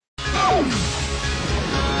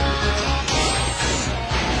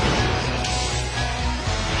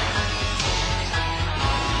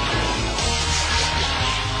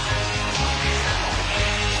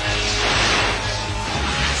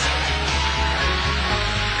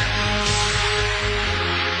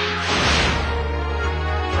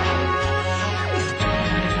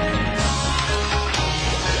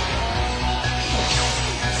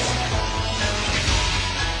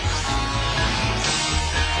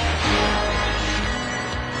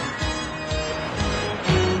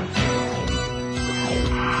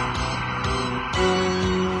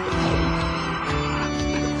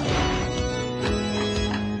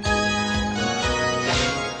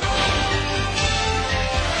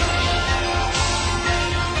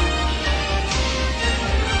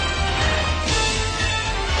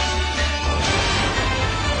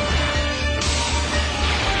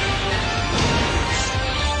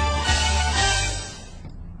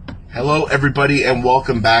Hello, everybody, and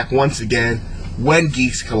welcome back once again. When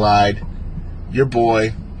Geeks Collide, your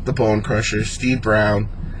boy, the Bone Crusher, Steve Brown.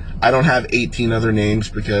 I don't have 18 other names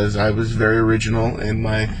because I was very original, and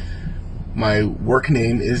my work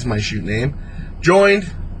name is my shoot name.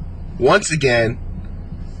 Joined once again,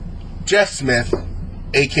 Jeff Smith,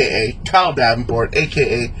 aka Kyle Davenport,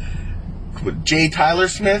 aka J. Tyler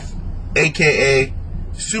Smith, aka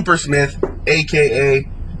Super Smith, aka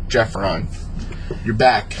Jeff Ron. You're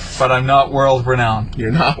back. But I'm not world renowned.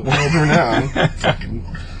 You're not world renowned.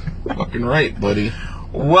 fucking right, buddy.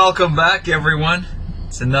 Welcome back, everyone.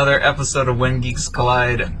 It's another episode of When Geeks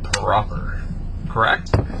Collide proper.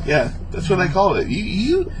 Correct? Yeah, that's what I call it.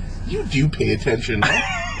 You do pay attention.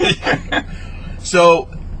 So,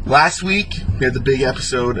 last week, we had the big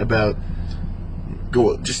episode about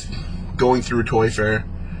going through a toy fair.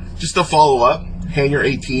 Just a follow-up. Hangar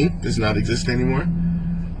 18 does not exist anymore.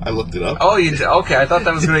 I looked it up. Oh, you did? Okay, I thought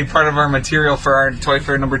that was going to be part of our material for our Toy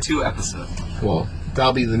Fair number 2 episode. Well,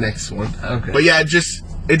 that'll be the next one. Okay. But yeah,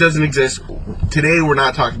 it doesn't exist. Today, we're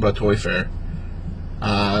not talking about Toy Fair.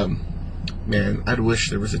 Man, I'd wish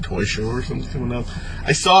there was a toy show or something coming up.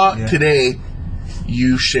 I saw today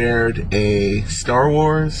you shared a Star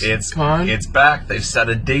Wars con. It's back. They've set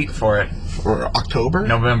a date for it. For October?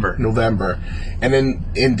 November. And then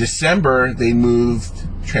in December, they moved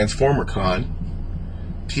Transformer Con,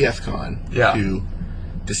 TFCon, to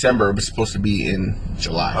December. It was supposed to be in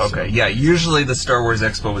July. Okay, yeah. Usually the Star Wars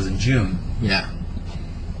Expo was in June. Yeah.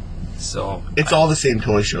 So it's all the same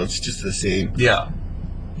toy show. It's just the same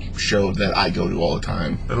show that I go to all the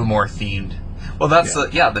time. A little more themed. Well, that's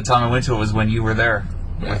the time I went to it was when you were there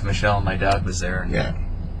with Michelle and my dad was there. Yeah.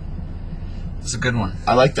 It's a good one.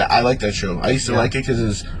 I like that. I like that show. I used to like it because it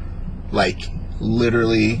was like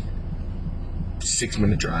literally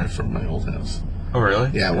 6-minute drive from my old house. Oh,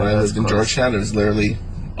 really? Yeah, when I lived in Georgetown, it was literally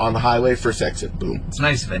on the highway, first exit, boom. It's a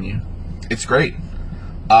nice venue. It's great.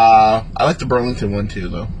 I like the Burlington one too,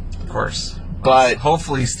 though. Of course. But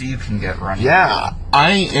hopefully Steve can get running. Yeah,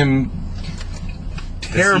 I am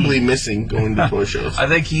terribly missing going to toy shows. I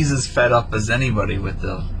think he's as fed up as anybody with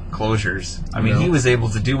the closures. I mean, he was able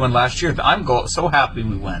to do one last year. I'm so happy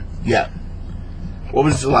we went. Yeah. What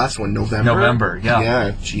was the last one? November, yeah.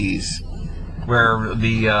 Yeah, jeez. Where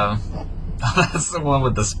the... that's the one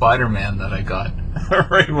with the Spider-Man that I got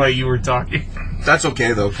right while you were talking. That's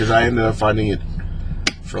okay, though, because I ended up finding it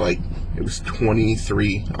for, it was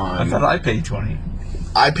 23 on... I thought I paid 20.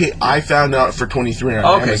 I found out for 23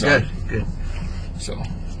 on Amazon. Good. So.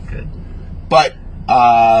 Good. But,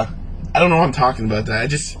 I don't know why I'm talking about that. I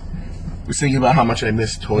just was thinking about how much I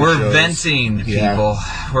miss toy shows. We're venting, people.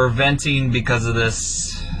 We're venting because of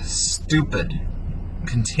this stupid,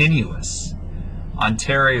 continuous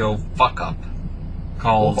Ontario fuck-up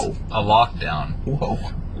called a lockdown. Whoa.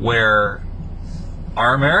 Where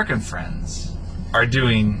our American friends are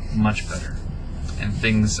doing much better. And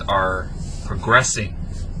things are progressing.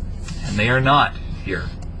 And they are not here.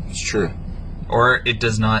 It's true. Or it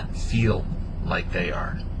does not feel like they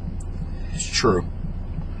are. It's true.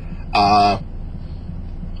 And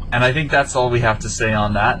I think that's all we have to say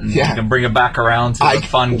on that. And you can bring it back around to the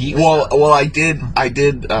fun geek stuff. Well, I did, I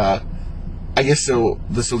guess so.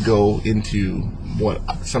 This will go into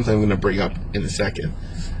something I'm going to bring up in a second.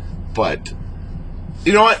 But,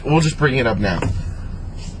 you know what? We'll just bring it up now.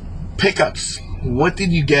 Pickups. What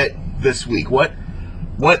did you get this week? What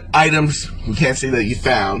items, we can't say that you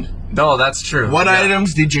found. No, that's true. What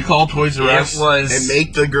items did you call Toys R Us and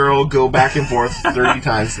make the girl go back and forth 30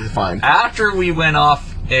 times to find? After we went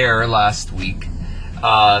off air last week,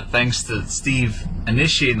 thanks to Steve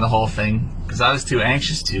initiating the whole thing, because I was too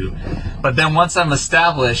anxious to. But then once I'm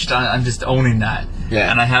established, I'm just owning that. Yeah.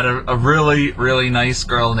 And I had a really, really nice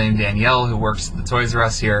girl named Danielle who works at the Toys R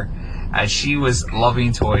Us here, as she was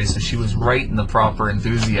loving toys, so she was right in the proper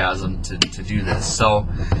enthusiasm to do this. So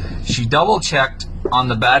she double-checked on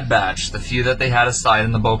the Bad Batch, the few that they had aside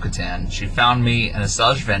in the Bo-Katan. She found me an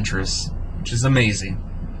Asajj Ventress, which is amazing,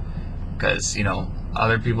 because, you know,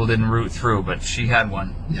 other people didn't root through, but she had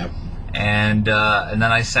one. Yep. And then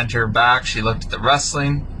I sent her back. She looked at the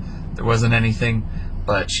wrestling. There wasn't anything,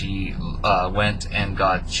 but she went and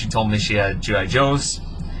she told me she had G.I. Joes,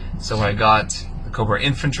 so I got the Cobra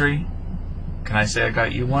Infantry. Can I say I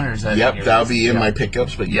got you one, or is that? Yep, that'll be in my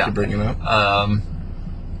pickups, but you can bring it up.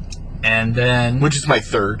 And then, which is my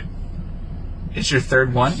third. It's your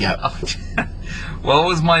third one? Yep. Well, it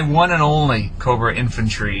was my one and only Cobra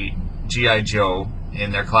Infantry G.I. Joe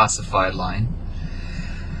in their classified line.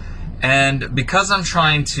 And because I'm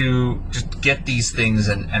trying to just get these things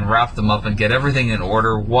and wrap them up and get everything in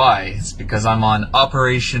order, why? It's because I'm on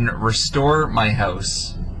Operation Restore My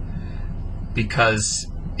House, because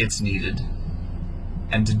it's needed.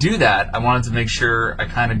 And to do that, I wanted to make sure I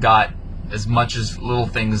kind of got as much as little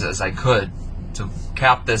things as I could to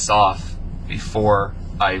cap this off before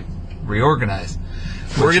I reorganize.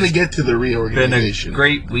 We're going to get to the reorganization. Been a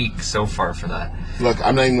great week so far for that. Look,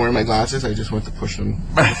 I'm not even wearing my glasses. I just went to push them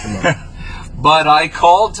up. But I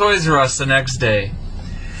called Toys R Us the next day,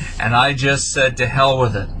 and I just said, to hell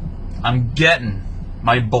with it. I'm getting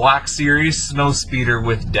my Black Series Snowspeeder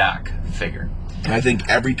with Dak figure. I think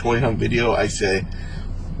every Toy Hunt video I say,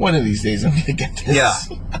 one of these days I'm going to get this. Yeah,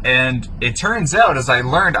 and it turns out, as I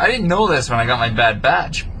learned, I didn't know this when I got my Bad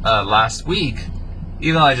Batch last week.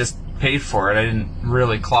 Even though I just paid for it, I didn't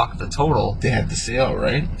really clock the total. They had the sale,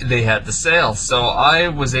 right? They had the sale. So I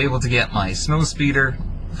was able to get my Snowspeeder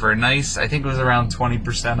for a nice, I think it was around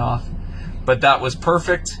 20% off. But that was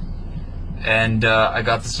perfect. And I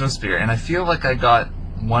got the Snowspeeder. And I feel like I got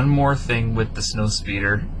one more thing with the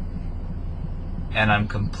Snowspeeder. And I'm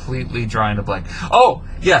completely drawing a blank. Oh,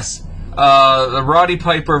 yes. The Roddy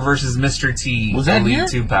Piper versus Mr. T. Was that Elite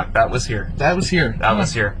here? 2-pack. That was here. That was here. That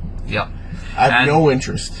was here. Yep. I have no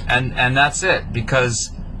interest. And that's it,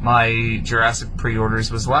 because my Jurassic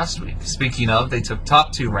pre-orders was last week. Speaking of, they took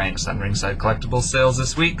top 2 ranks on Ringside Collectibles sales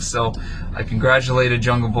this week, so I congratulated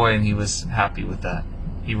Jungle Boy, and he was happy with that.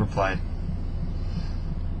 He replied,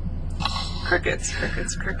 crickets,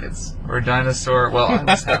 crickets, crickets. Or a dinosaur. Well, I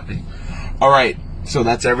was happy. All right, so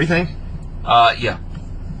that's everything? Yeah.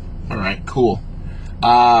 All right, cool.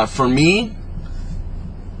 For me,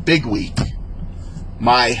 big week.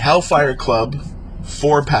 My Hellfire Club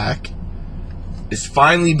 4-pack has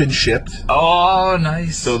finally been shipped. Oh,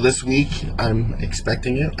 nice. So this week, I'm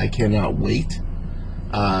expecting it. I cannot wait.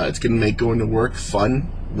 It's going to make going to work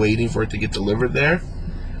fun, waiting for it to get delivered there.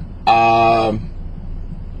 And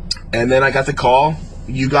then I got the call.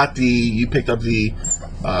 You picked up the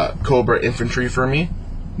Cobra Infantry for me,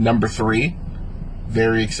 number 3.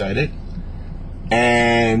 Very excited.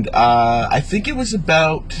 And I think it was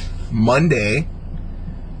about Monday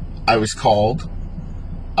I was called.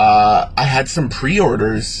 I had some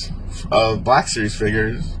pre-orders of Black Series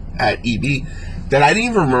figures at EB that I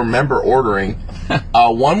didn't even remember ordering.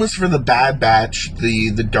 One was for the Bad Batch,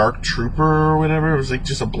 the Dark Trooper or whatever. It was like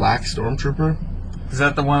just a black stormtrooper. Is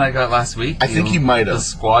that the one I got last week? I think he might have. The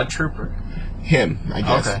Squad Trooper? Him, I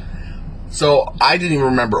guess. Okay. So I didn't even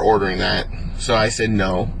remember ordering that. So I said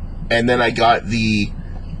no. And then I got the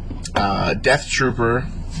Death Trooper,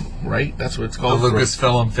 right? That's what it's The called.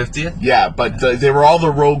 Lucasfilm 50th? Yeah, but they were all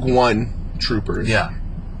the Rogue One troopers. Yeah.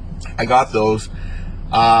 I got those.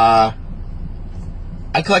 I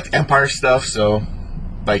collect Empire stuff, so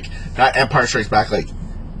like not Empire Strikes Back, like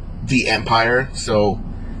the Empire. So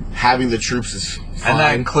having the troops is fine. And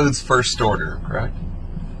that includes First Order, correct?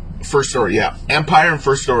 First Order, yeah. Empire and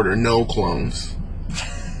First Order, no clones.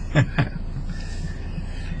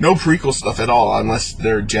 No prequel stuff at all, unless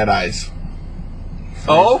they're Jedis.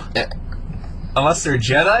 Oh? Eh, Unless they're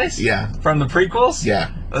Jedis? Yeah. From the prequels? Yeah.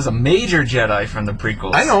 There's a major Jedi from the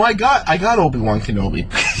prequels. I know, I got Obi-Wan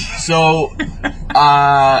Kenobi. So,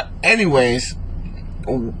 anyways,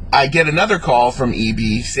 I get another call from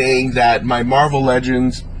EB saying that my Marvel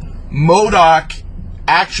Legends MODOK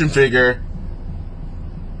action figure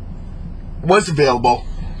was available.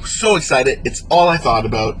 So excited. It's all I thought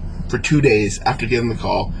about for 2 days after getting the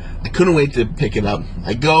call. I couldn't wait to pick it up.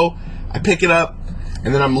 I pick it up,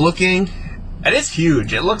 and then I'm looking. It is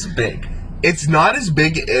huge. It looks big. It's not as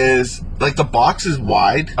big as, like, the box is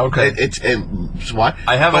wide. Okay. It's wide.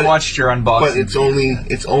 I haven't watched your unboxing. But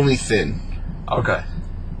it's only thin. Okay.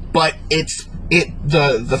 But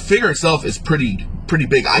the figure itself is pretty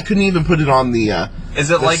big. I couldn't even put it on the Is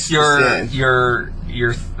it like your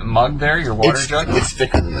your mug there, your water jug? It's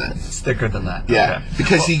thicker than that. It's thicker than that. Yeah, Okay.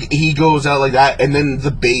 because he goes out like that, and then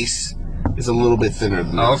the base is a little bit thinner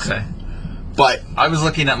than Oh, this. okay. But I was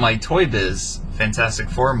looking at my Toy Biz Fantastic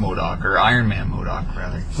Four MODOK, or Iron Man MODOK,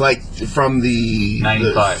 rather. like from the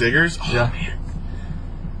 95. figures, Yeah.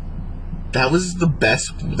 that was the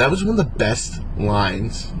best. That was one of the best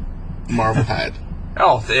lines Marvel had.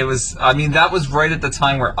 Oh, it was. I mean, that was right at the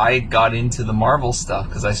time where I got into the Marvel stuff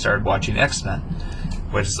because I started watching X-Men,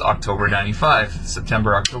 which is October '95,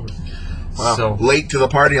 September, October. Wow. So Late to the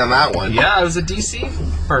party on that one. yeah, I was a DC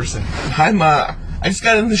person. I just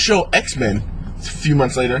got in the show X-Men a few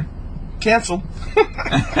months later. Canceled.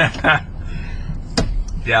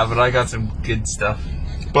 Yeah, but I got some good stuff.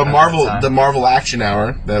 But At Marvel, that time. the Marvel Action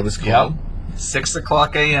Hour, that was called. Yep.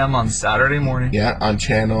 6:00 a.m. on Saturday morning. Yeah, on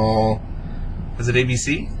channel. Was it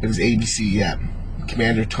ABC? It was ABC. Yeah,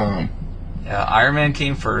 Commander Tom. Yeah, Iron Man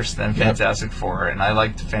came first, then Fantastic Four, and I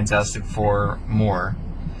liked Fantastic Four more,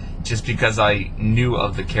 just because I knew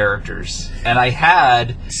of the characters, and I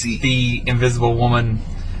had See. the Invisible Woman,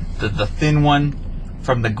 the thin one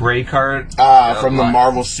from the gray card. From the line.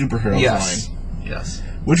 Marvel Superheroes Yes, line, yes.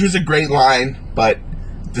 which was a great line, but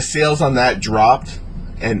the sales on that dropped,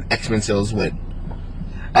 and X-Men sales went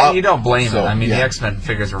And up. you don't blame So, it. I mean, yeah. the X-Men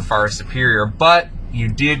figures were far superior, but you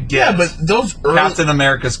did get Yeah, but those early, Captain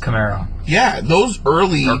America's Camaro those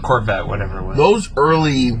early, or Corvette, whatever it was. those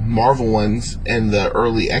early Marvel ones and the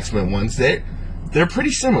early X-Men ones, they're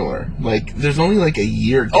pretty similar. Like, there's only like a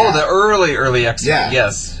year gap. Oh, the early X-Men. Yeah.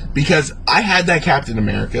 Yes. Because I had that Captain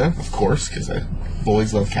America, of course, because I've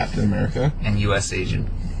always loved Captain America. And U.S. Agent.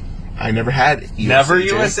 I never had US Never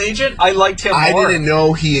Agent. U.S. Agent? I liked him I more. didn't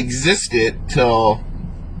know he existed till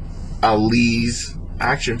Lee's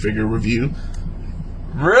action figure review.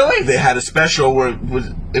 Really? They had a special where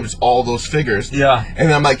it was all those figures. Yeah.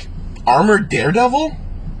 And I'm like, Armored Daredevil?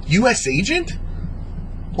 U.S. Agent?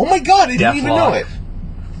 Oh my god, I didn't even know Deathlock.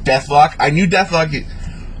 it. Deathlock. I knew Deathlock.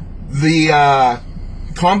 The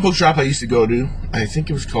comic book shop I used to go to, I think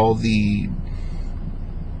it was called the...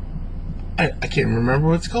 I can't remember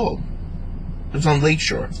what it's called. It was on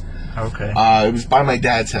Lakeshore. Okay. It was by my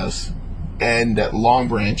dad's house. And at Long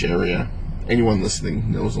Branch area. Anyone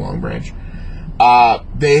listening knows Long Branch.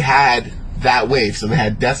 They had that wave. So they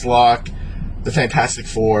had Deathlock, the Fantastic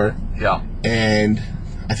Four, yeah. and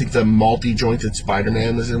I think the multi-jointed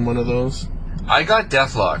Spider-Man was in one of those. I got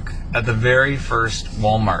Deathlock at the very first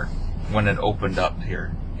Walmart when it opened up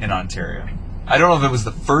here in Ontario. I don't know if it was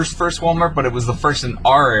the first Walmart, but it was the first in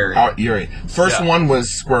our area. You're right. First Yeah. one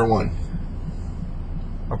was Square One.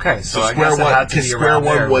 Okay, so I Square guess it One, had to be Square around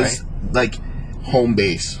One there, was right? like home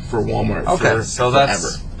base for Walmart. Okay, so forever.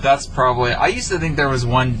 that's probably. I used to think there was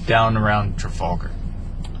one down around Trafalgar,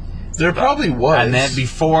 There probably was. and then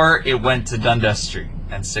before it went to Dundas Street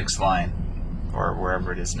and 6th Line, or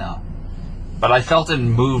wherever it is now. But I felt it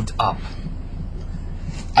moved up.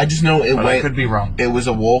 I just know it But went. I could be wrong. It was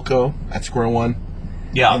a Woolco at Square One,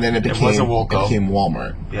 Yeah, and then it became was a Woolco. It became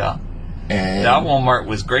Walmart. Yeah. And That Walmart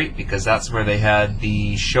was great because that's where they had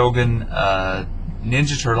the Shogun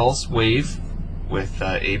Ninja Turtles wave with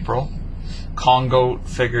April. Congo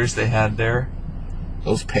figures they had there.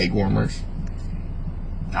 those peg warmers.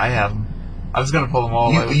 I have them. I was going to pull them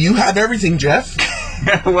all out. You have everything, Jeff.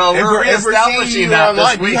 Well, If we're seeing reestablishing you that this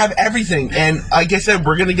online, week. you have everything. And like I said,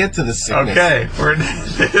 we're gonna get to the sickness. Okay. We're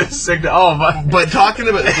sickness. Oh, my. But talking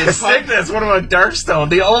about Sickness. What about Darkstone?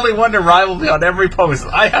 The only one to rival me on every post.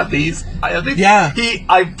 I have these. Yeah.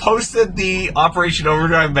 I posted the Operation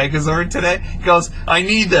Overdrive Megazord today. He goes, I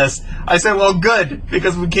need this. I said, well, good,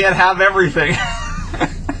 because we can't have everything.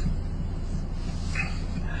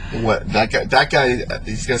 What that guy,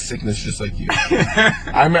 he's got sickness just like you.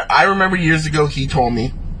 I remember years ago he told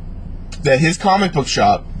me that his comic book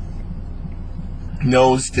shop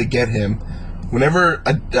knows to get him whenever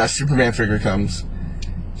a Superman figure comes.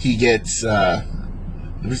 He gets it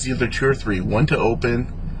was either 2 or 3, one to open,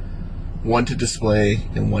 one to display,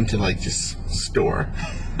 and one to like just store.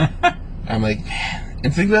 I'm like, man.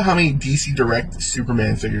 And think about how many DC Direct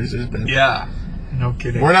Superman figures there's been. Yeah. No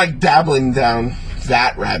kidding. We're not dabbling down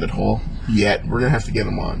that rabbit hole yet. We're gonna have to get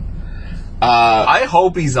him on. I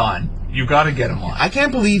hope he's on. You got to get him on. I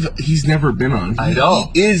can't believe he's never been on. I know.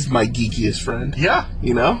 He is my geekiest friend. Yeah.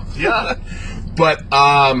 You know? Yeah. But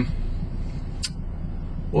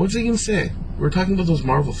what was I gonna say? We were talking about those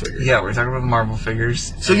Marvel figures. Yeah, we're talking about the Marvel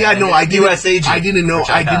figures. So yeah, no, I didn't. U.S. Agent. I didn't know. which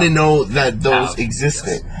I have. didn't know that those Have.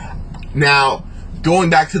 existed. Now, going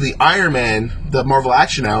back to the Iron Man, the Marvel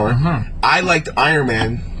Action Hour, Mhm. I liked Iron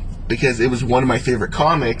Man because it was one of my favorite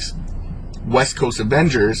comics, West Coast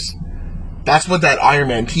Avengers, That's what that Iron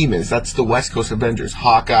Man team is. That's the West Coast Avengers.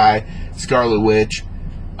 Hawkeye, Scarlet Witch,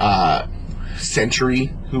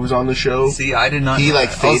 Sentry, who was on the show. See, I did not. He know like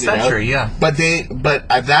that. faded Sentry, out. yeah. But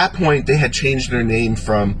at that point they had changed their name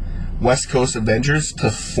from West Coast Avengers to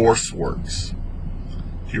Force Works.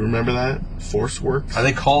 Do you remember that? Force Works? Are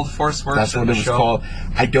they called Force Works? That's in what the it was show? called.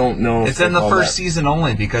 I don't know. It's in the first season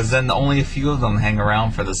only, because then only a few of them hang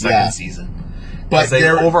around for the second season. But they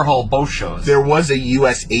overhauled both shows. There was a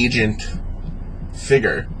U.S. agent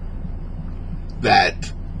figure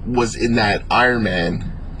that was in that Iron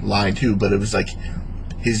Man line too, but it was like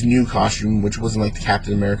his new costume, which wasn't like the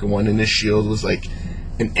Captain America one, and his shield was like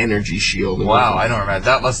an energy shield. Wow, I don't remember.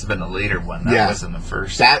 That must have been a later one. That wasn't the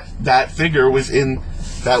first. That figure was in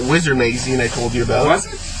that Wizard magazine I told you about. Was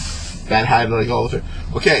it? That had like all the...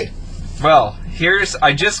 Okay. Well,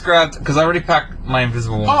 I just grabbed, because I already packed my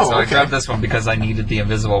Invisible Woman, so I okay. grabbed this one because I needed the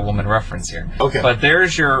Invisible Woman reference here. Okay. But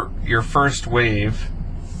there's your first wave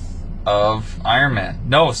of Iron Man.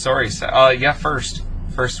 No, sorry.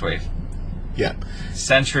 First wave. Yeah.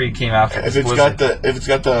 Sentry came after. If it's got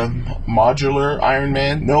the modular Iron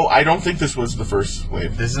Man, no, I don't think this was the first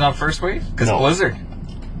wave. This is not first wave? Because No. Blizzard.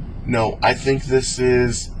 No, I think this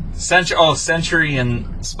is... Sentry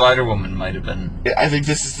and Spider-Woman might have been. I think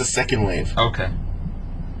this is the second wave. Okay.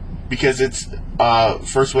 Because it's...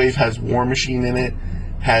 first wave has War Machine in it,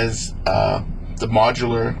 has the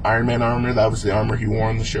modular Iron Man armor. That was the armor he wore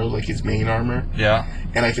on the show, like his main armor. Yeah.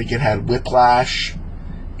 And I think it had Whiplash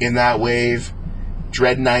in that wave,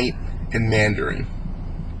 Dread Knight, and Mandarin.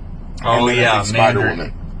 Oh, and then yeah,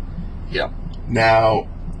 Spider-Woman. Yep. Now...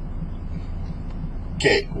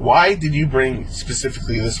 Okay, why did you bring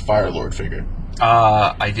specifically this Firelord figure?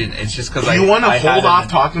 I didn't. It's just because Do you want to hold off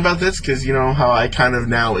talking about this? Because you know how I kind of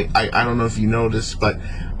now... I don't know if you noticed, but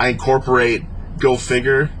I incorporate Go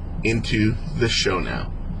Figure into this show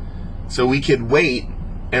now. So we could wait,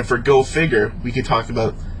 and for Go Figure, we could talk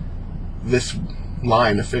about this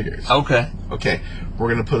line of figures. Okay. Okay,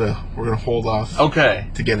 we're gonna hold off Okay.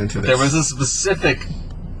 to get into this. There was a specific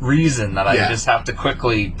reason that I just have to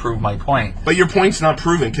quickly prove my point. But your point's not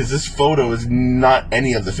proven, because this photo is not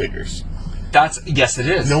any of the figures. Yes, it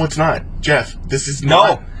is. No, it's not. Jeff, this is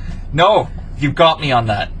not... No, you got me on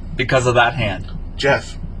that because of that hand.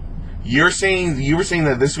 Jeff, you were saying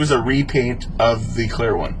that this was a repaint of the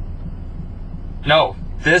clear one. No,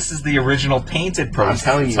 this is the original painted prototype. I'm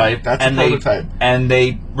telling you, that's a prototype. And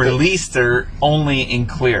they released her only in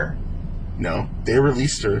clear. No, they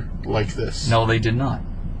released her like this. No, they did not.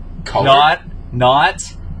 Color. Not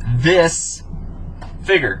this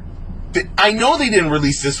figure. I know they didn't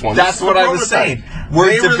release this one. That's what I was saying.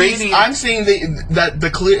 We're debating. I'm saying that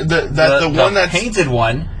the one that's painted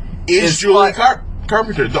one is Julie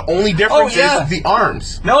Carpenter. The only difference is the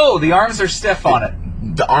arms. No, the arms are stiff on it.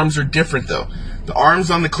 The arms are different though. The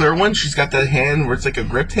arms on the clear one, she's got that hand where it's like a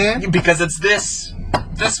gripped hand. Because it's this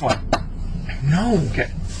one. No.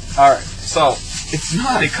 Okay. All right. So it's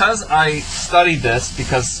not. Because I studied this,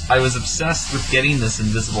 because I was obsessed with getting this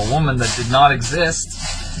Invisible Woman that did not exist.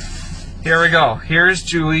 Here we go. Here's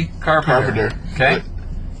Julie Carpenter. Okay?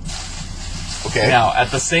 Okay. Now,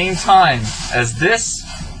 at the same time as this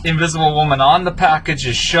Invisible Woman on the package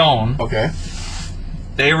is shown,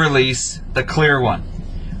 they release the clear one,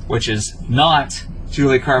 which is not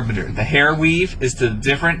Julie Carpenter. The hair weave is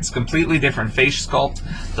it's completely different face sculpt.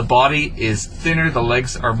 The body is thinner, the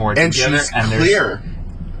legs are more together. She's clear.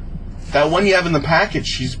 That one you have in the package,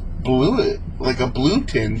 she's blue, like a blue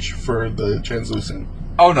tinge for the translucent.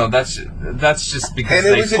 Oh no, that's just because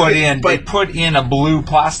they put in a blue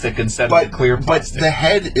plastic instead of the clear plastic. But the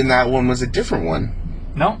head in that one was a different one.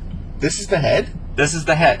 No. This is the head? This is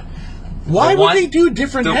the head. Why would they do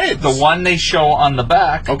different heads? The one they show on the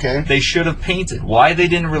back, they should have painted. Why they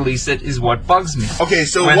didn't release it is what bugs me. Okay,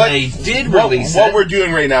 so when they did release what we're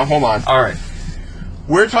doing right now, hold on. All right.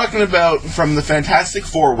 We're talking about from the Fantastic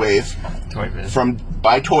Four wave, Toy Biz.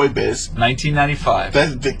 by Toy Biz. 1995.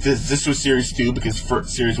 This was Series 2 because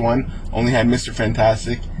Series 1 only had Mr.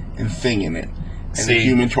 Fantastic and Thing in it. And the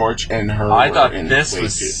Human Torch and her. I thought this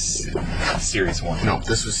was Series 1. No,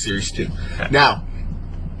 this was Series 2. Okay. Now,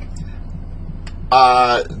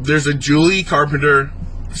 there's a Julie Carpenter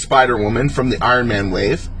Spider-Woman from the Iron Man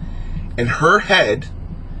wave, and her head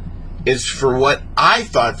is for what I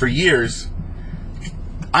thought for years.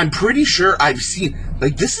 I'm pretty sure I've seen,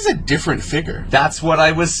 like, this is a different figure. That's what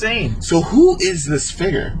I was saying. So who is this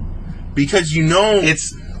figure? Because you know...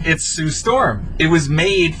 It's Sue Storm. It was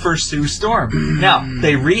made for Sue Storm. Now,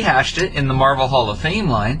 they rehashed it in the Marvel Hall of Fame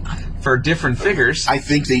line for different figures. I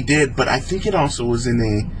think they did, but I think it also was in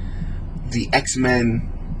the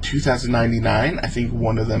X-Men 2099. I think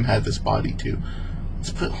one of them had this body too.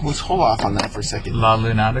 Let's hold off on that for a second. La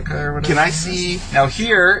Lunatica or whatever. Can I see? Now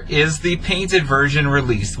here is the painted version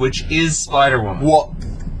released, which is Spider-Woman. Well,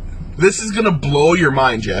 this is gonna blow your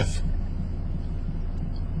mind, Jeff.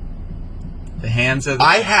 The hands of...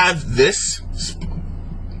 I have this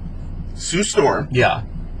Sue Storm, Yeah,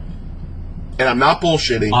 and I'm not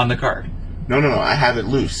bullshitting. on the card. No, I have it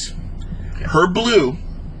loose. Okay. Her blue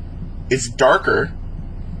is darker,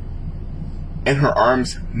 and her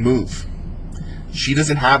arms move. She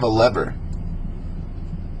doesn't have a lever.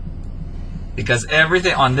 Because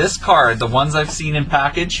everything on this card, the ones I've seen in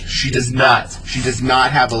package, She does is not. that. She does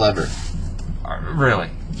not have a lever. Really?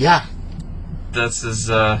 Yeah, This is,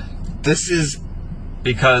 this is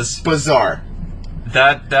because bizarre.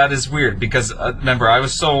 that is weird. Because, remember, I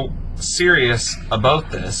was so serious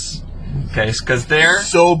about this. Okay, because there...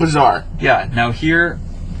 So bizarre. Yeah, now here,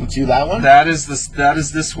 Let's do that one. that is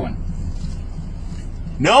this one.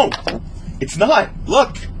 No, it's not.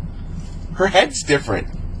 Look, her head's different.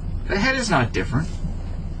 The head is not different.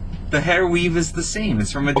 The hair weave is the same.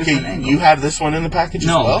 It's from a different Okay, angle. you have this one in the package as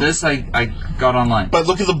No, well? this I got online. But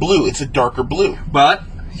look at the blue. It's a darker blue. But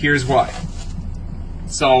here's why.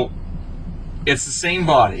 So, it's the same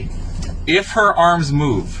body. If her arms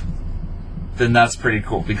move, then that's pretty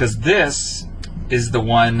cool. Because this is the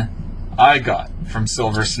one I got from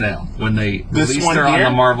Silver Snail when they This released one her on here?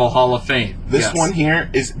 the Marvel Hall of Fame. This Yes. one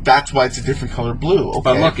here that's why it's a different color blue. Okay.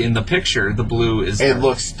 But look, in the picture, the blue is It dark.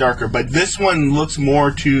 looks darker, but this one looks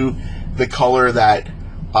more to the color that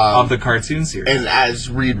of the cartoon series. and as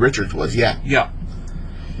Reed Richards was. Yeah. Yeah.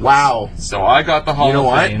 Wow. So I got the Hall You know of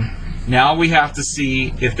what? Fame. Now we have to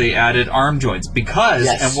see if they added arm joints. Because,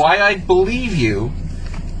 Yes. and why I believe you,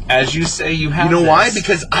 as you say you have You know why? this,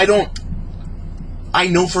 Because I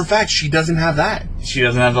know for a fact she doesn't have that. she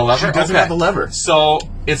doesn't have the lever? She doesn't Okay. have the lever. So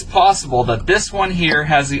it's possible that this one here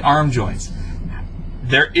has the arm joints.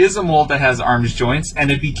 There is a mold that has arms joints,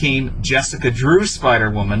 and it became Jessica Drew's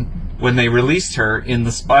Spider-Woman when they released her in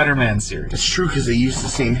the Spider-Man series. It's true because they use the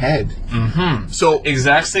same head. Mm-hmm. So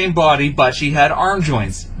Exact same body, but she had arm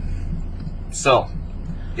joints. So,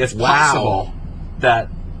 it's Wow. possible that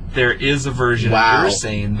there is a version Wow. you're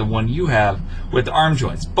saying, the one you have, with the arm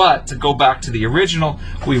joints. But to go back to the original,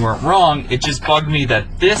 we weren't wrong. It just bugged me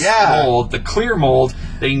that this Yeah. mold, the clear mold,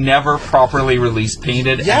 they never properly released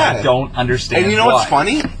painted, Yeah. and I don't understand And you know why. what's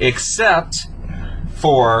funny? Except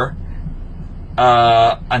for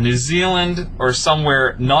a New Zealand or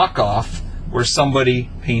somewhere knockoff where somebody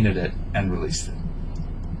painted it and released it.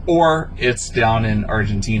 Or it's down in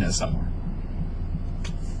Argentina somewhere.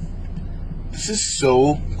 This is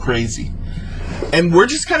so crazy. And we're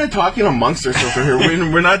just kind of talking amongst ourselves here.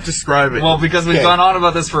 We're not describing. Well, because we've Okay. gone on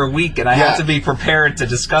about this for a week, and I Yeah. have to be prepared to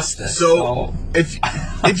discuss this. So,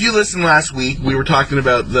 if you listened last week, we were talking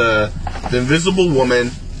about the Invisible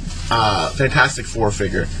Woman, Fantastic Four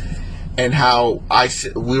figure, and how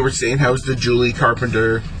we were saying how it's the Julie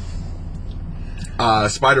Carpenter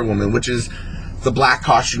Spider Woman, which is the black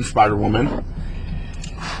costume Spider Woman,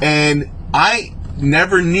 and I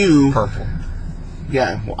never knew. purple.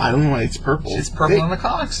 Yeah, well, I don't know why it's purple. It's purple in the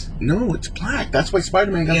comics. No, it's black. That's why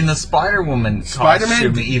Spider-Man got In the Spider-Woman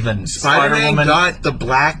Spider-Man- costume, even. Spider-Man Spider-Woman got the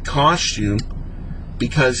black costume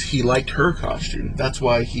because he liked her costume. That's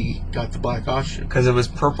why he got the black costume. because it was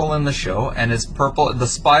purple in the show, and it's purple. The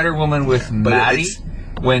Spider-Woman with Maddie, it's-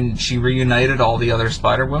 when she reunited all the other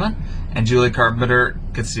Spider-Women, and Julie Carpenter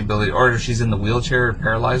gets the ability, or she's in the wheelchair or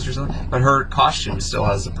paralyzed or something, but her costume still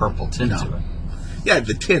has a purple tint to it. Yeah,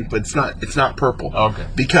 the tint, but it's not purple. Okay.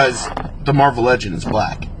 Because the Marvel Legend is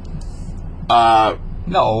black.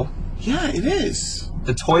 No, Yeah, it is.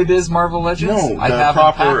 the Toy Biz Marvel Legends. No, I the have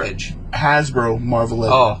proper a package. Hasbro Marvel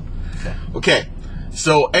Legend. Oh, okay. Okay,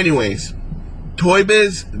 so anyways, Toy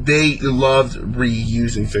Biz, they loved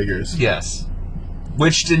reusing figures. Yes.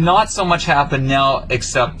 Which did not so much happen now,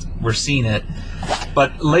 except we're seeing it.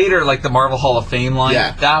 But later, like the Marvel Hall of Fame line,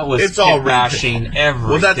 Yeah. that was It's all bashing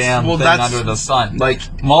every damn thing that's- under the sun. like,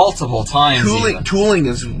 multiple times. even. Tooling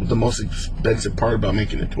is the most expensive part about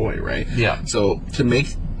making a toy, right? Yeah. So to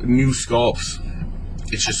make new sculpts,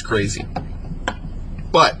 it's just crazy.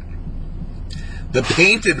 But the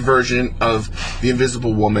painted version of the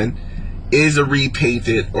Invisible Woman is a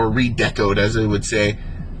repainted or redecoed, as I would say,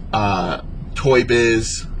 Toy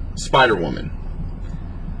Biz Spider Woman.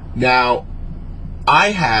 Now,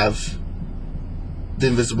 I have the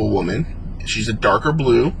Invisible Woman. She's a darker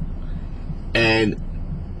blue, and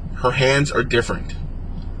her hands are different.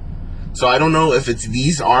 So I don't know if it's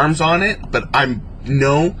these arms on it, but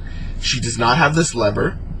no, she does not have this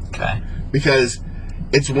lever Okay. because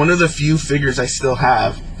it's one of the few figures I still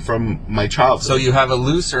have from my childhood. So you have it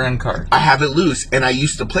loose or in card? I have it loose, and I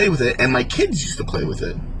used to play with it, and my kids used to play with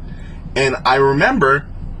it. And I remember,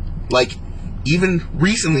 like, even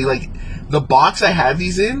recently, like, the box I had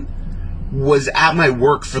these in was at my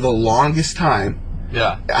work for the longest time.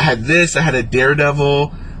 Yeah. I had this, I had a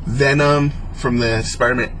Daredevil, Venom from the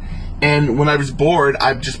Spider-Man. And when I was bored,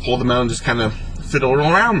 I'd just pull them out and just kind of fiddle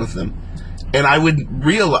around with them. And I would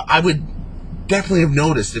definitely have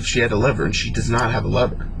noticed if she had a lever, and she does not have a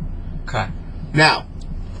lever. Okay. Now,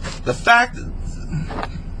 the fact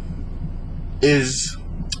is,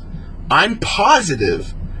 I'm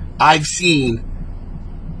positive I've seen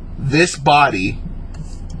this body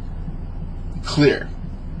clear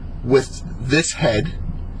with this head,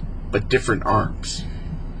 but different arms.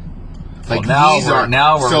 Like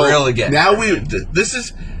now we're really getting now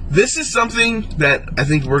this is something that I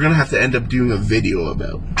think we're gonna have to end up doing a video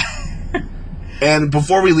about. And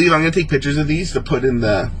before we leave, I'm gonna take pictures of these to put in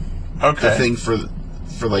the thing for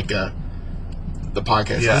like the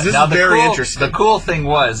podcast. Yeah. This now is very interesting. The cool thing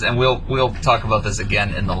was, and we'll talk about this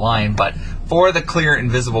again in the line, but for the clear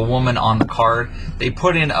Invisible Woman on the card, they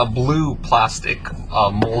put in a blue plastic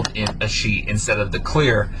mold in a sheet instead of the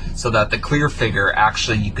clear, so that the clear figure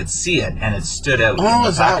actually you could see it and it stood out. Oh,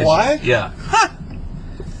 is that why? Yeah. Huh.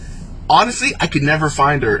 Honestly, I could never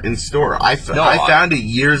find her in store. I found it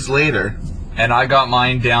years later. And I got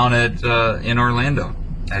mine down at in Orlando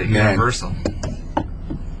at Universal.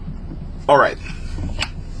 All right.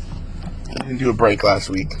 I didn't do a break last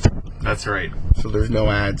week. That's right. So there's no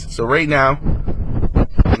ads. So right now,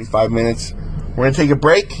 25 minutes. We're going to take a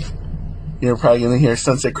break. You're probably going to hear a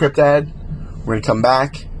Sunset Crypt ad. We're going to come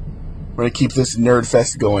back. We're going to keep this nerd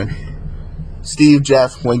fest going. Steve,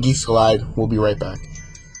 Jeff, When Geeks Collide. We'll be right back.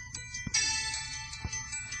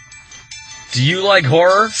 Do you like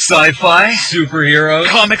horror, sci-fi, superheroes,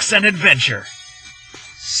 comics, and adventure?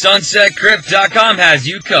 SunsetCrypt.com has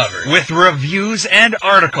you covered. With reviews and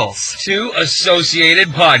articles. 2 associated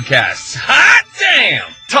podcasts. Hot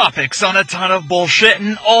damn! Topics on a ton of bullshit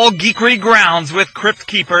and all geekery grounds with Crypt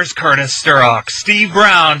Keepers Curtis Sturrock, Steve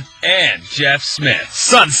Brown, and Jeff Smith.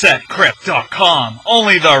 SunsetCrypt.com.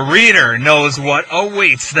 Only the reader knows what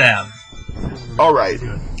awaits them. All right,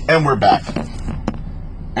 and we're back.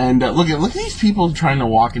 And look at these people trying to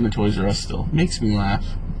walk into Toys R Us still. Makes me laugh.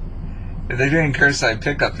 If they're doing curbside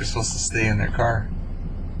pickup, they're supposed to stay in their car.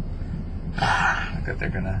 Look at they're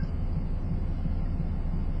gonna.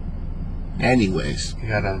 Anyways,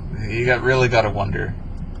 you really gotta wonder.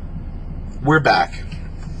 We're back.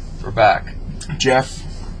 We're back. Jeff,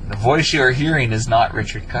 the voice you are hearing is not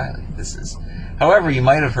Richard Kiley. This is, however, you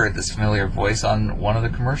might have heard this familiar voice on one of the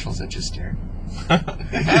commercials that just aired.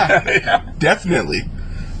 Yeah. Definitely.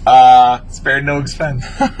 Spared no expense.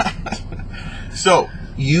 So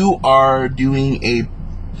you are doing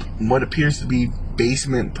what appears to be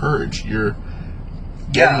basement purge. You're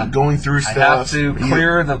going through stuff. I have to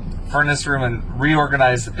clear the furnace room and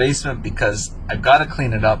reorganize the basement because I've got to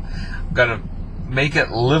clean it up. I've got to make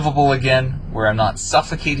it livable again where I'm not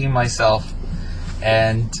suffocating myself,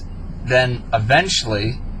 and then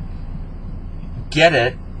eventually get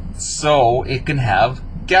it so it can have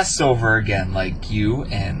guests over again, like you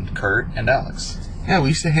and Kurt and Alex. Yeah, we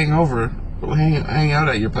used to hang out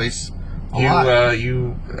at your place a lot.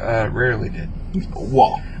 You rarely did.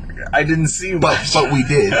 Well, I didn't see you much. But we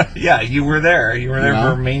did. Yeah, you were there. You were there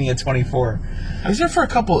for Mania 24. I was there for a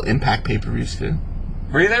couple Impact pay-per-views too.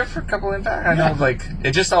 Were you there for a couple Impact? I know, like,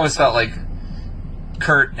 it just always felt like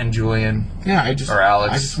Kurt and Julian. Yeah, or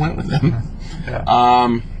Alex. I just went with them.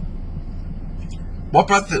 Yeah. What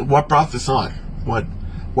brought this on? What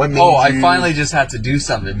made you... I finally just had to do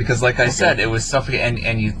something because, like I said, it was suffocating.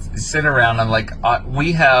 And you sit around. I'm like,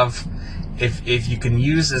 we have. If you can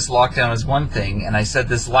use this lockdown as one thing, and I said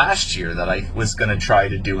this last year that I was going to try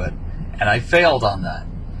to do it, and I failed on that.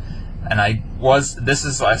 And this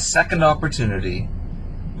is a second opportunity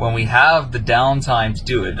when we have the downtime to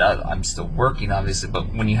do it. I'm still working, obviously,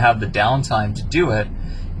 but when you have the downtime to do it,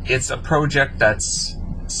 it's a project that's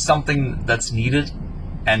something that's needed,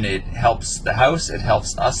 and it helps the house, it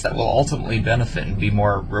helps us, that will ultimately benefit and be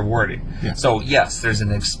more rewarding. Yeah. So yes, there's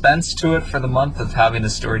an expense to it for the month of having a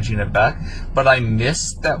storage unit back, but I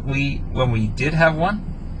missed that when we did have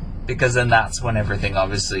one, because then that's when everything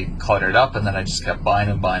obviously cluttered up, and then I just kept buying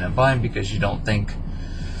and buying and buying because you don't think,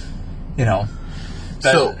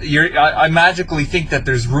 I magically think that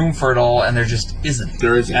there's room for it all, and there just isn't.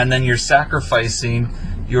 There isn't. And then you're sacrificing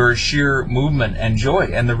your sheer movement and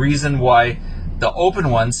joy. And the reason why the open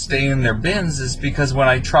ones stay in their bins is because when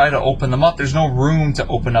I try to open them up, there's no room to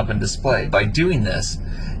open up and display. By doing this,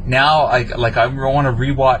 now I want to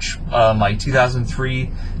rewatch my 2003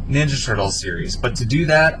 Ninja Turtles series. But to do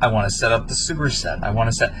that, I want to set up the super set.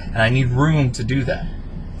 And I need room to do that.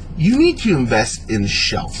 You need to invest in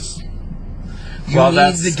shelves. You Well,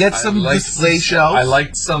 need to get some display shelves. I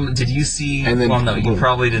liked some. Did you see? And then- well, no, you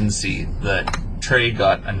probably didn't see that. Trey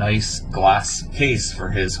got a nice glass case for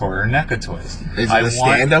his horror NECA toys. Is it a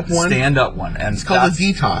stand-up one? Stand-up one, and It's called a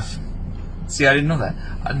DTOF. See, I didn't know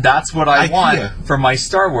that. That's what I IKEA. want for my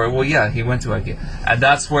Star Wars. Well, yeah, he went to IKEA, and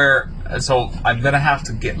that's where. So I'm gonna have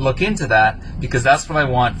to look into that because that's what I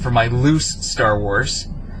want for my loose Star Wars,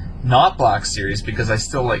 not Black Series, because I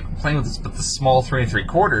still like playing with this. But the small 3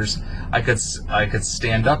 3/4, I could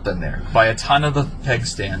stand up in there, buy a ton of the peg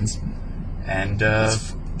stands, and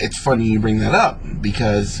It's funny you bring that up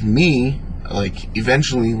because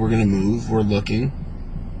eventually we're gonna move. We're looking,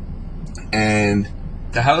 and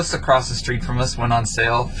the house across the street from us went on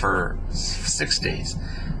sale for 6 days.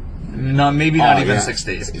 No, maybe not even 6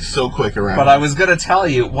 days. It's so quick around. But I was gonna tell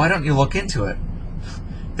you, why don't you look into it?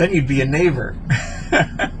 Then you'd be a neighbor.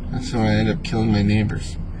 That's how I end up killing my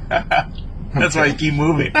neighbors. That's why you keep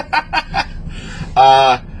moving.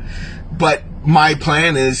 But my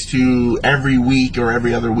plan is to every week or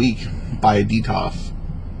every other week buy a DTOF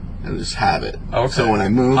and just have it. Okay. So when I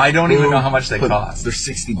move, I don't even know how much they cost. They're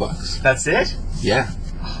 $60. That's it? Yeah.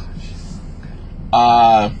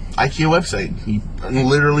 IKEA website. You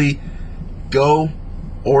literally go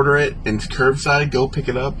order it and it's curbside. Go pick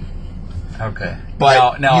it up. Okay.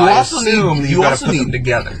 But now you I also assume need- you you gotta also put them need-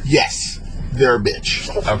 together. Yes, they're a bitch.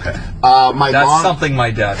 Okay. My That's mom. something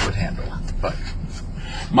my dad would handle. But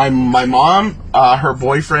My mom, her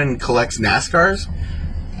boyfriend collects NASCARs,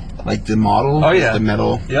 like the model, Oh, yeah. the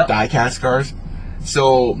metal Yep. die-cast cars.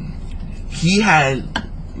 So he had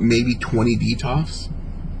maybe 20 DTOFs,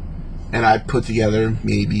 and I put together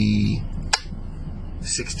maybe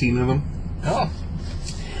 16 of them.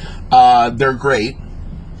 oh, They're great.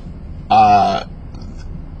 But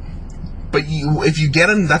if you get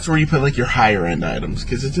them, that's where you put like your higher end items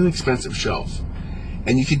because it's an expensive shelf,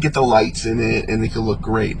 and you could get the lights in it, and it could look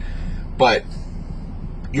great. But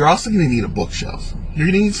you're also going to need a bookshelf. You're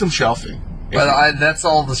going to need some shelving. but that's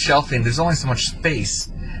all the shelving. There's only so much space,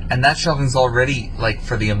 and that shelving's already like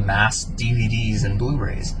for the amassed DVDs and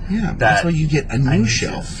Blu-rays. Yeah, that's why you get a I new need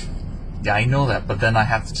shelf. Yeah, I know that, but then I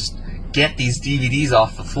have to just get these DVDs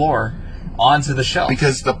off the floor onto the shelf.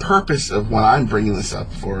 Because the purpose of what I'm bringing this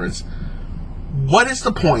up for is, what is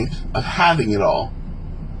the point of having it all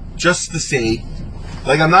just to say,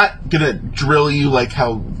 like, I'm not going to drill you like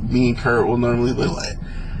how me and Kurt will normally do it.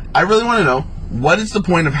 I really want to know, what is the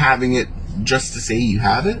point of having it just to say you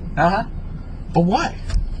have it? Uh-huh. But why?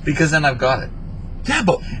 Because then I've got it. Yeah,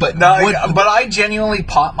 but No, what, but I genuinely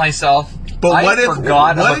pot myself. But I what if-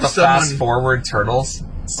 forgot what about if the someone- fast forward turtles.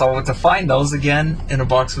 So to find those again in a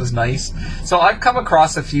box was nice. So I've come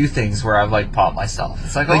across a few things where I've like popped myself.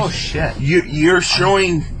 It's like, oh shit. you're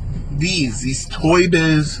showing these Toy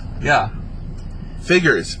Biz Yeah.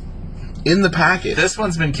 figures in the packet. This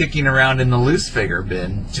one's been kicking around in the loose figure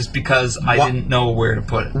bin just because I What- didn't know where to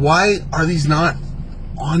put it. Why are these not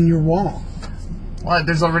on your wall? Well,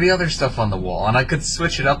 there's already other stuff on the wall, and I could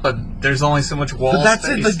switch it up, but there's only so much wall But that's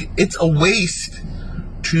space. it. Like, it's a waste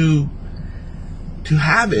to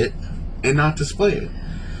have it and not display it.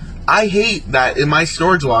 I hate that in my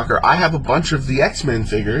storage locker I have a bunch of the X-Men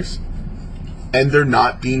figures and they're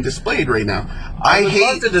not being displayed right now. I would love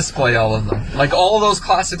hate to display all of them. Like all those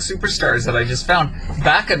classic superstars that I just found.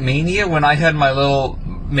 Back at Mania, when I had my little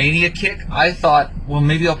Mania kick, I thought, well,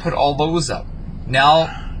 maybe I'll put all those up.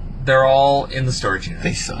 Now, they're all in the storage unit.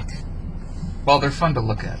 they suck. Well, they're fun to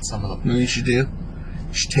look at, some of them. You know what you should do?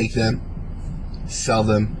 You should take them, sell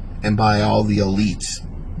them, and buy all the Elites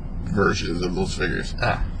versions of those figures.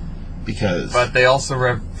 Because But they also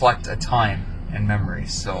reflect a time and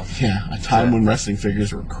memories, so... yeah, a time when wrestling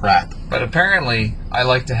figures were crap. But apparently, I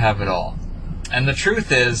like to have it all. And the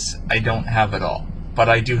truth is, I don't have it all. But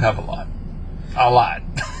I do have a lot. A lot.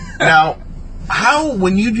 Now,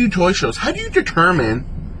 when you do toy shows, how do you determine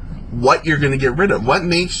what you're going to get rid of? What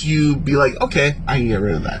makes you be like, okay, I can get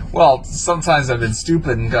rid of that? Well, sometimes I've been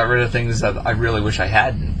stupid and got rid of things that I really wish I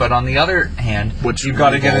hadn't. But on the other hand, Which you've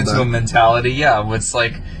got to we've get all into done. a mentality, it's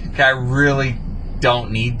like, okay, I really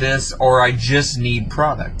don't need this, or I just need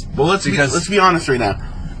product. Well, let's be honest right now.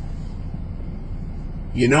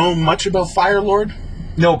 You know much about Firelord?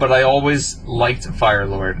 No, but I always liked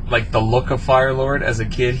Firelord. Like the look of Firelord as a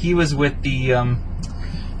kid. He was with the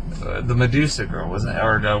Medusa girl, wasn't it?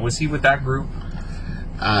 Or was he with that group?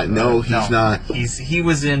 No, he's not. He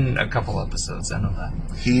was in a couple episodes, I know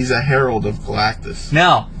that. He's a herald of Galactus.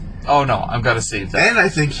 Now, oh no, I've got to save that. And I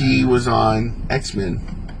think he was on X-Men.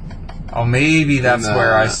 Oh, maybe that's in,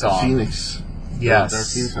 where I saw him. Phoenix. Yes. Dark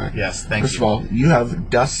Phoenix line. Yes, thank First you. of all, you have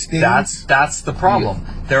dust stains. That's the problem.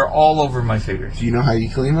 They're all over my fingers. Do you know how you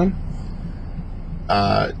clean them?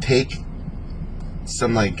 Take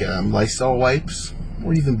some Lysol wipes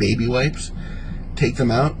or even baby wipes. Take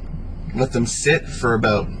them out. Let them sit for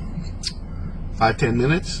about 5-10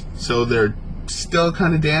 minutes, so they're still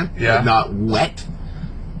kind of damp, but not wet.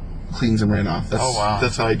 Cleans them right off. That's, Oh, wow.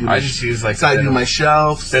 That's how I do. I just use that's how I do my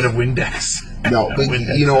shelves. Instead of Windex. No, but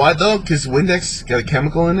Windex. you know what though? Because Windex got a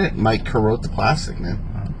chemical in it, might corrode the plastic, man.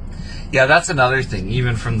 Yeah, that's another thing.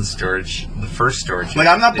 Even from the storage, the first storage. Like,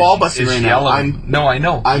 I'm not ball busting is right now. yellow. No, I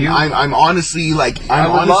know. I'm honestly I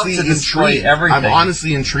would love to intrigued. display everything. I'm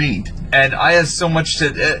honestly intrigued. And I have so much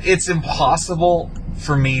to. It's impossible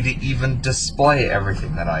for me to even display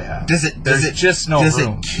everything that I have. There's just no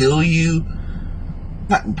room. It kill you?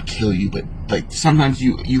 Not kill you, but like sometimes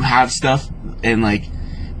you have stuff and like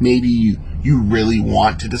maybe you really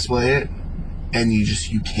want to display it and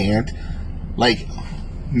you can't. Like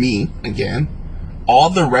me again, all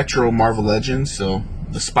the retro Marvel Legends, so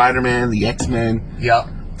the Spider-Man, the X-Men, Yeah.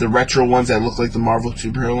 the retro ones that look like the Marvel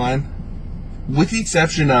superhero line, with the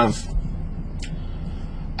exception of,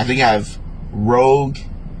 I think I have Rogue,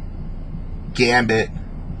 Gambit,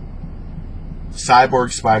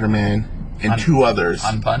 Cyborg Spider-Man, and two others.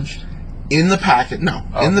 Unpunched? In the package, no.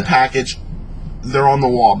 Okay. In the package, they're on the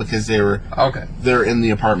wall because Okay. they're in the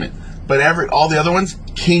apartment. But all the other ones,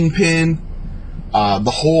 Kingpin,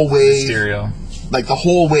 the whole wave, Stereo. like the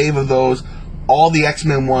whole wave of those, all the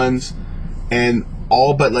X-Men ones, and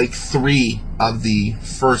all but like 3 of the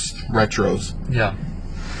first retros Yeah.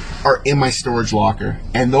 are in my storage locker.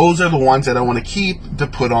 And those are the ones that I want to keep to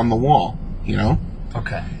put on the wall, you know?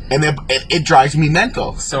 Okay. And it drives me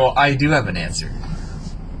mental. So I do have an answer.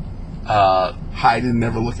 Hide and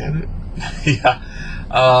never look at it. Yeah.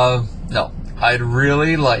 No. I'd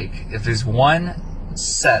really like, if there's one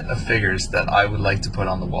set of figures that I would like to put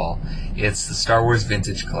on the wall, it's the Star Wars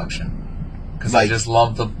Vintage Collection. Because I just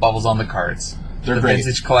love the bubbles on the cards. They're the great.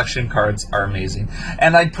 Vintage Collection cards are amazing.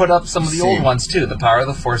 And I'd put up some of the old ones too. The Power of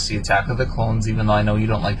the Force, the Attack of the Clones, even though I know you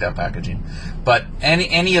don't like that packaging. But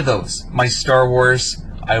any of those, my Star Wars,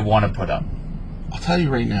 I want to put up. I'll tell you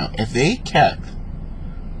right now, if they kept,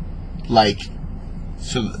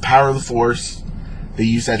 so the Power of the Force, they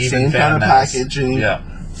use that Even same kind Phantom of Menace. packaging Yeah.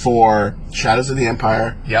 for Shadows of the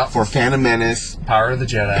Empire, Yeah. for Phantom Menace. Power of the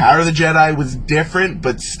Jedi. Power of the Jedi was different,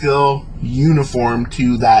 but still uniform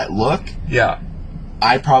to that look. Yeah.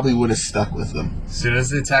 I probably would have stuck with them. As soon as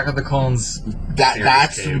the Attack of the Clones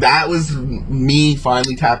series came. That was me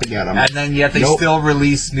finally tapping out. And then yet they still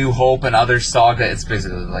release New Hope and other Saga. It's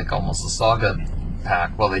basically like almost a Saga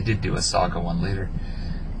pack. Well, they did do a Saga one later.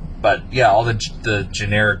 But yeah, all the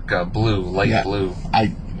generic blue, light blue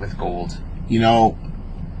with gold. You know,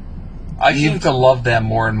 I came to love them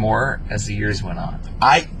more and more as the years went on.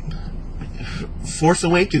 Force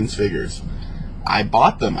Awakens figures, I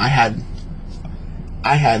bought them. I had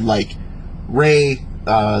like Rey,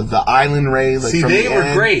 the Island Rey. Like, See, from they the were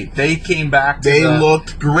end. great. They came back. They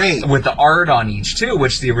looked great. with the art on each too,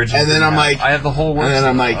 which the original. And then didn't I'm have. like, I have the whole works. And then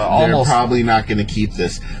I'm like, almost. they're probably not going to keep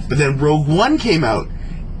this. But then Rogue One came out,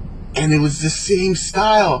 and it was the same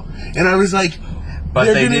style, and I was like, But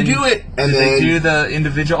they're they going to didn't- do it. And Did then they do the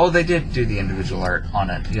individual? Oh, they did do the individual art on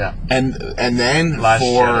it. Yeah. and then Last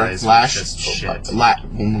for Jedi's was just shit.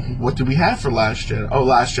 what did we have for Last Jedi? Oh,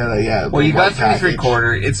 Last Jedi, yeah. Well, you got white 3 package.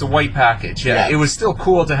 /4. It's a white package. Yeah. Yeah. It was still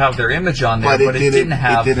cool to have their image on there, But it didn't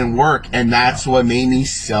have. It didn't work, and that's what made me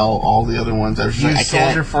sell all the other ones. I was just You like, I sold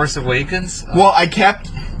can't. your Force Awakens. Well, I kept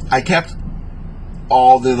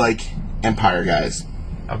all the Empire guys.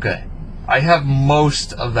 Okay. I have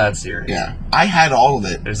most of that series. Yeah, I had all of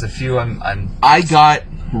it. There's a few I'm I got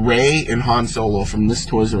Rey and Han Solo from this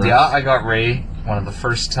Toys R Us. Yeah, I got Rey one of the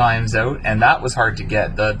first times out, and that was hard to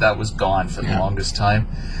get. That was gone for the longest time.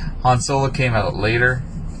 Han Solo came out later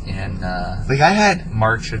in I had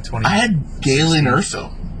March of 20. I had Galen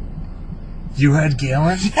Erso. You had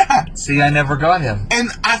Galen? Yeah. See, I never got him. And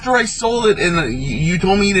after I sold it and you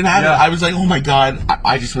told me you didn't have Yeah. it, I was like, oh my god,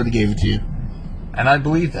 I just would have gave it to you. And I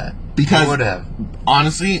believe that. Because I would have.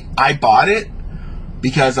 honestly, I bought it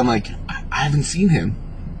because I'm like, I haven't seen him.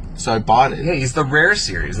 So I bought it. Yeah, he's the rare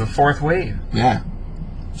series, the 4th wave. Yeah.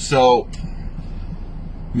 So,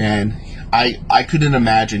 man, I couldn't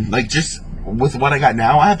imagine. Like, just with what I got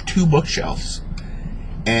now, I have 2 bookshelves.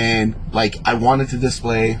 And, I wanted to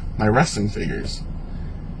display my wrestling figures.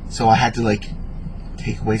 So I had to,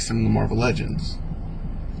 take away some of the Marvel Legends.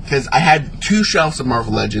 Because I had 2 shelves of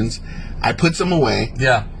Marvel Legends. I put some away.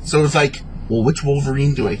 Yeah. So it's like, well, which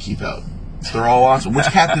Wolverine do I keep out? They're all awesome. Which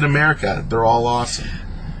Captain America? They're all awesome.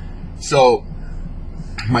 So,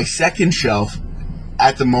 my second shelf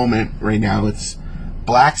at the moment right now, it's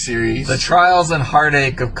Black Series. The trials and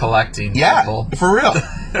heartache of collecting. Yeah, people. for real.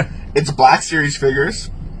 It's Black Series figures.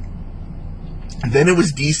 Then it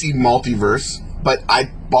was DC Multiverse, but I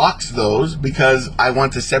boxed those because I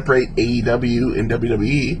want to separate AEW and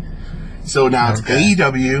WWE. So now it's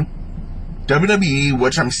AEW, WWE,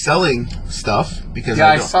 which I'm selling stuff because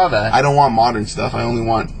I saw that. I don't want modern stuff. I only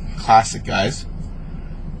want classic guys.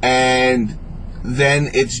 And then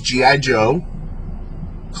it's G.I. Joe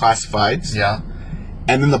classifieds. Yeah.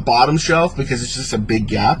 And then the bottom shelf, because it's just a big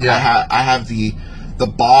gap, Yeah. I have the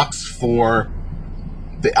box for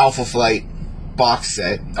the Alpha Flight box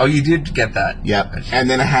set. Oh, you did get that. Yep. And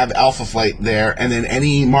then I have Alpha Flight there, and then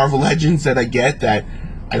any Marvel Legends that I get that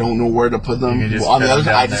I don't know where to put them. You just On the fit other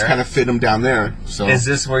them side, I down just there? kind of fit them down there. So Is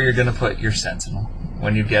this where you're going to put your Sentinel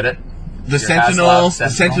when you get it? the your Sentinel, HasLab the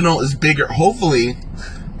Sentinel is bigger. Hopefully,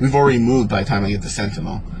 we've already moved by the time I get the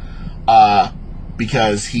Sentinel,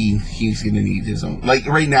 because he's going to need his own. Like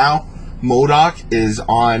right now, MODOK is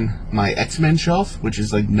on my X-Men shelf, which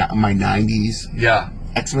is like my 90s Yeah.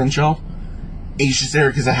 X-Men shelf. He's just there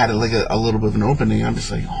because I had a little bit of an opening. I'm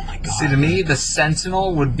just like, oh my god. See, to me, the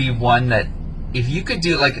Sentinel would be one that, if you could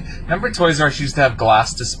do, like, remember Toys R Us used to have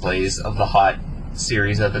glass displays of the Hot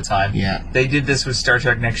series at the time? Yeah. They did this with Star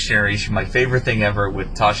Trek Next Generation, my favorite thing ever,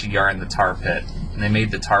 with Tasha Yar and the Tar Pit. And they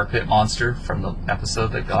made the Tar Pit monster from the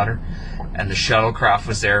episode that got her. And the shuttlecraft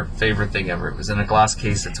was their favorite thing ever. It was in a glass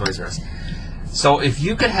case at Toys R Us. So if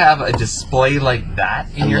you could have a display like that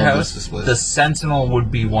in your love house, those displays. the Sentinel would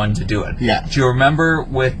be one to do it. Yeah. Do you remember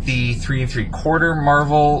with the 3 3/4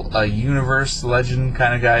 Marvel Universe Legend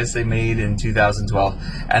kind of guys they made in 2012,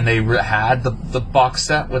 and they had the box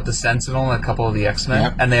set with the Sentinel and a couple of the X-Men,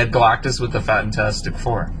 Yep. and they had Galactus with the Fantastic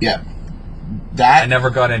Four. Yeah. I That never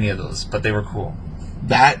got any of those, but they were cool.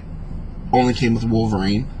 that only came with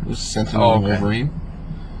Wolverine. It was Sentinel and okay. Wolverine.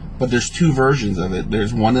 But there's two versions of it.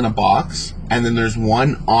 There's one in a box, and then there's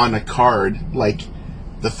one on a card, like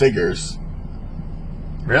the figures.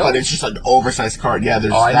 Really? But it's just an oversized card. Yeah,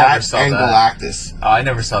 there's I never that saw and that. Galactus. I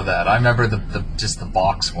never saw that. I remember the just the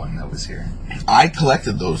box one that was here. I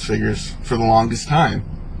collected those figures for the longest time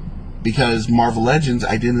because Marvel Legends,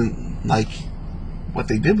 I didn't like what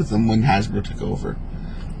they did with them when Hasbro took over.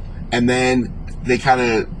 And then they kind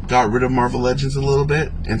of got rid of Marvel Legends a little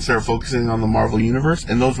bit and started focusing on the Marvel Universe,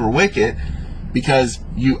 and those were wicked because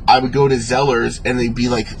I would go to Zellers and they'd be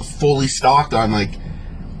like fully stocked on like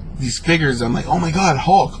these figures. I'm like, oh my god,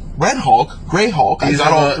 Hulk, Red Hulk, Gray Hulk. I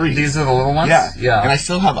got all three. These are the little ones. Yeah, yeah. And I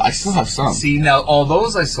still have some. See, now all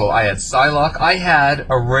those I sold. I had Psylocke. I had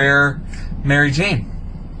a rare Mary Jane,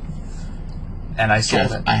 and I sold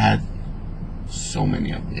Jeff, it. I had so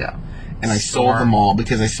many of them. Yeah. And I sold them all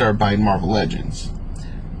because I started buying Marvel Legends.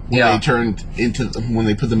 When Yeah. they turned into when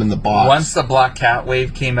they put them in the box. Once the Black Cat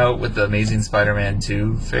wave came out with the Amazing Spider-Man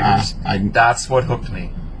 2 figures, that's what hooked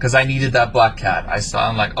me. Because I needed that Black Cat. I saw,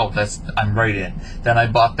 I'm like, oh, I'm right in. Then I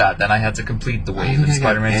bought that. Then I had to complete the I don't wave, think and I got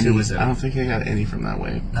Spider-Man 2 any- was in I it. don't think I got any from that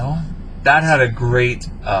wave. No? That had a great,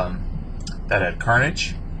 that had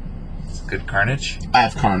Carnage. It's a good Carnage. I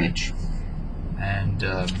have Carnage. And,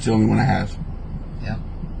 It's the only one I have. yeah.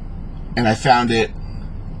 And I found it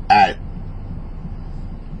at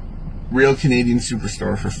Real Canadian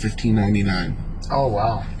Superstore for $15.99. Oh,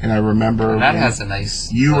 wow. And I remember That when has a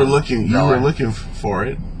nice... you were looking dollar. for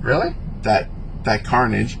it, Really? that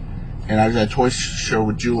Carnage, and I was at a toy show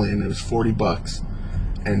with Julian. It was $40,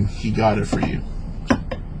 and he got it for you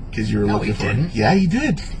because you were No, looking he for didn't. it. Yeah, he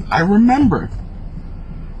did. I remember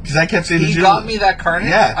because I kept saying to He Julian, got me that Carnage?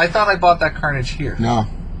 Yeah. I thought I bought that Carnage here. No,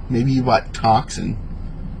 maybe you bought Toxin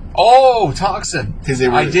Oh, Toxin. because they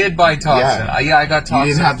were. I did buy Toxin. Yeah. I got Toxin.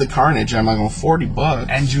 You didn't have the Carnage. And I'm like, oh, $40.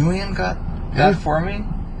 And Julian got that for me?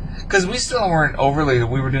 Because we still weren't overly...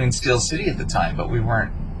 We were doing Steel City at the time, but we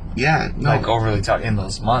weren't Yeah, no. like overly talking in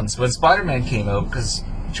those months. When Spider-Man came out, because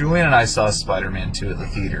Julian and I saw Spider-Man 2 at the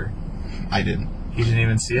theater. I didn't. You didn't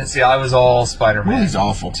even see it? See, I was all Spider-Man Movie's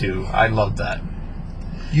awful. 2. I loved that.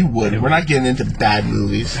 You would. We're not getting into bad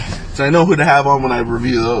movies, so I know who to have on when I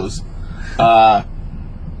review those.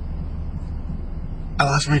 I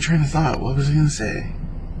lost my train of thought. What was I going to say?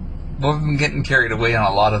 Well, we've been getting carried away on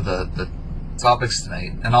a lot of the topics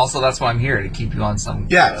tonight, and also that's why I'm here, to keep you on some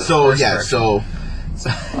course correction. So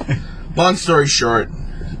long story short,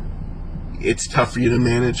 it's tough for you to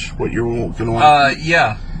manage what you're going to want.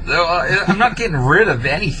 Yeah. I'm not getting rid of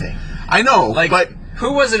anything. I know, Like, but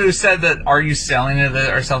who was it who said that, are you selling it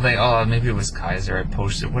or something? Oh, maybe it was Kaiser. I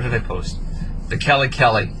posted. What did I post? The Kelly.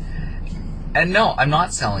 And no, I'm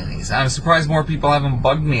not selling these. I'm surprised more people haven't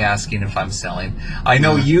bugged me asking if I'm selling. I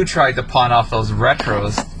know you tried to pawn off those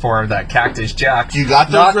retros for that Cactus Jack. You got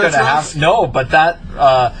those not retros? Gonna have, no, but that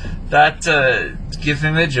GIF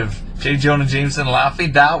image of J. Jonah Jameson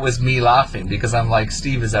laughing, that was me laughing because I'm like,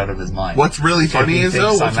 Steve is out of his mind. What's really funny is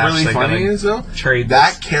Trade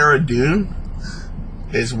that Cara Dune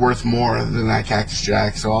is worth more than that Cactus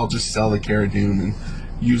Jack, so I'll just sell the Cara Dune and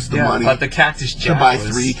use the money but the Cactus Jack to buy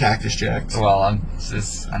 3 Cactus Jacks. Well, I'm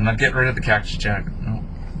not getting rid of the Cactus Jack. No.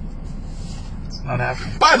 It's not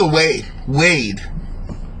happening. By the way, Wade,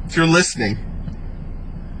 if you're listening,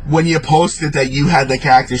 when you posted that you had the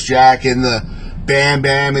Cactus Jack and the Bam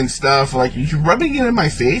Bam and stuff, like, you rubbing it in my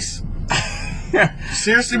face?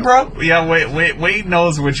 Seriously, bro? Yeah, Wade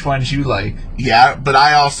knows which ones you like. Yeah, but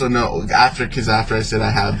I also know, after I said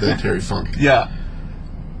I have the Terry Funk. Yeah.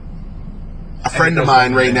 A friend of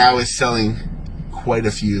mine right now is selling quite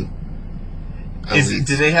a few.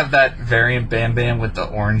 Do they have that variant Bam Bam with the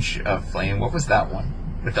orange flame? What was that one?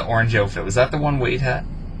 With the orange outfit. Was that the one Wade had?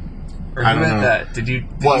 Or I who don't had know. that? Did you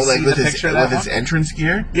Well, like see with the his picture of that with his one? entrance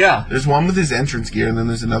gear? Yeah. There's one with his entrance gear, and then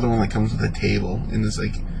there's another one that comes with a table in this,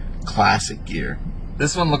 like, classic gear.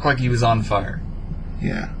 This one looked like he was on fire.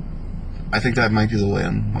 Yeah. I think that might be the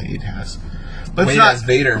one Wade has. But Wade it's not, has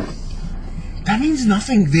Vader. that means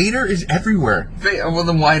nothing. Vader is everywhere. Well,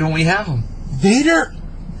 then why don't we have him? Vader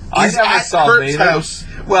I is never at saw Kurt's Vader. house.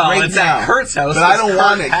 Well, right it's now. at Kurt's house. But I don't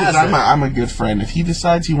want it Kurt because has I'm a good friend. If he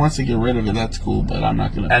decides he wants to get rid of it, that's cool, but I'm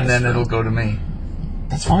not going to. And then it'll go to me.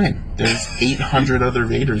 That's fine. There's 800 other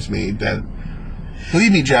Vaders made that.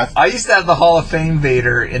 Believe me, Jeff. I used to have the Hall of Fame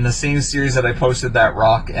Vader in the same series that I posted that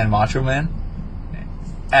Rock and Macho Man.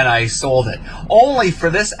 And I sold it. Only for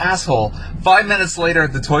this asshole, 5 minutes later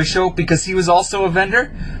at the toy show, because he was also a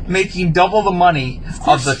vendor, making double the money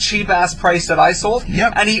of the cheap-ass price that I sold.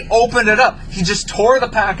 Yep. And he opened it up. He just tore the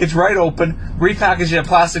package right open, repackaged it in a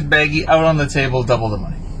plastic baggie, out on the table, double the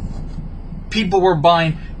money. People were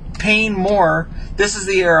paying more. This is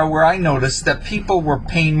the era where I noticed that people were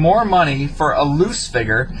paying more money for a loose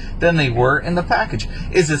figure than they were in the package.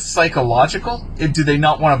 Is it psychological? Do they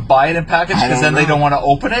not want to buy it in package because then they don't want to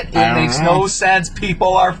open it? It makes no sense.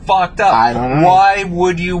 People are fucked up. I don't know. Why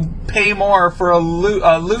would you pay more for a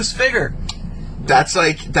loose figure? That's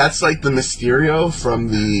like the Mysterio from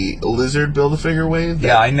the Lizard Build-A-Figure wave.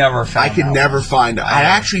 Yeah, I never found I could that never one. find it. I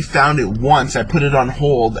actually found it once. I put it on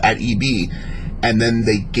hold at EB, and then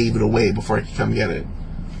they gave it away before I could come get it.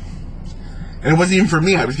 And it wasn't even for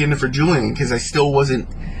me. I was getting it for Julian because I still wasn't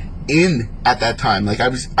in at that time. Like I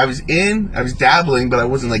was dabbling, but I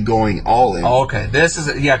wasn't like going all in. Oh, okay. Because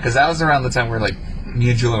that was around the time where like me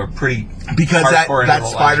and Julian were pretty Because hardcore that into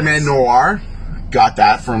the Spider-Man Legends. Noir got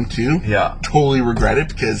that from too. Yeah. Totally regret it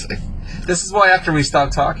because This is why after we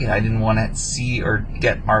stopped talking, I didn't want to see or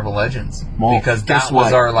get Marvel Legends. Well, because guess that was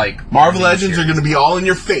what? our, like... Marvel Legends are going to be all in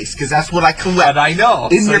your face because that's what I collect. And I know.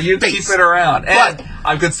 In so your you face. keep it around. And But-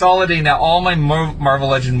 I'm consolidating now all my Marvel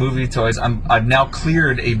Legend movie toys. I've now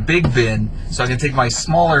cleared a big bin so I can take my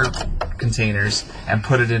smaller containers and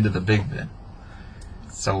put it into the big bin.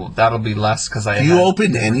 So that'll be less because I Do you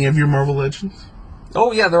open any of your Marvel Legends?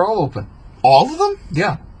 Oh, yeah, they're all open. All of them?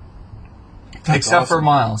 Yeah. That's Except for awesome.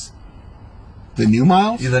 Miles. The new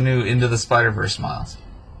Miles? The new Into the Spider-Verse Miles.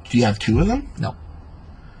 Do you have 2 of them? No.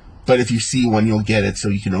 But if you see one, you'll get it so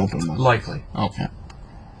you can open one. Likely. Okay.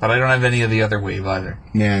 But I don't have any of the other wave either.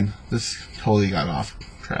 Man, this totally got off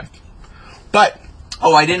track. But,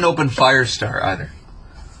 Oh, I didn't open Firestar either.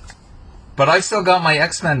 But I still got my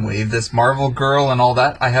X-Men wave, this Marvel Girl and all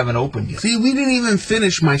that. I haven't opened yet. see, we didn't even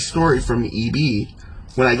finish my story from EB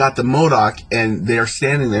when I got the MODOK and they're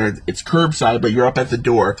standing there. It's curbside, but you're up at the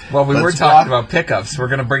door. Well, we were Let's talking walk- about pickups. We're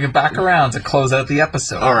going to bring it back around to close out the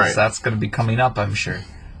episode. All right. So that's going to be coming up, I'm sure.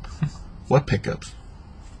 What pickups?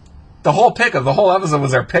 The whole episode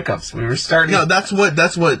was our pickups. We were starting... No, that's what.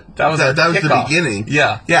 That was that was the kickoff. beginning.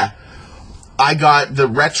 Yeah. Yeah. I got the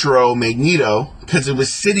retro Magneto because it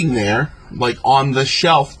was sitting there, like on the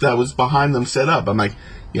shelf that was behind them set up. I'm like,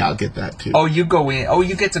 yeah, I'll get that too. Oh, you go in. Oh,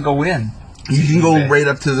 you get to go in. You can go Okay. right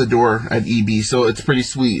up to the door at EB, so it's pretty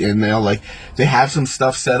sweet. And they have some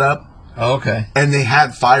stuff set up, Oh, okay. and they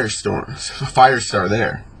had Firestar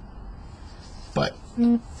there. But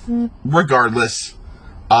regardless,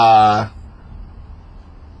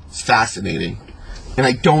 it's fascinating, and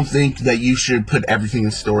I don't think that you should put everything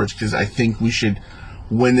in storage because I think we should,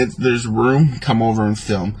 when there's room, come over and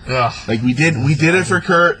film. Ugh. Like we did it for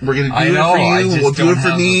Kurt. We're gonna I do know, it I for you. just We'll do don't it for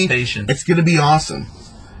have me. the patience. It's gonna be awesome.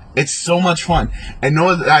 It's so much fun. And know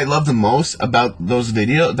what I love the most about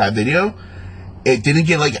that video? It didn't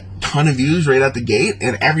get like ton of views right at the gate,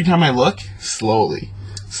 and every time I look, slowly,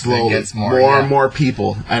 gets more, and more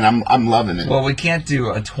people, and I'm loving it. Well, we can't do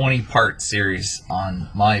a 20-part series on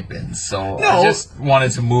my bins, so No. I just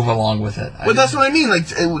wanted to move along with it. But that's what I mean. Like,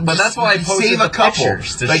 But that's why I posted save the a couple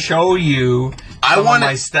pictures to like, show you I some want of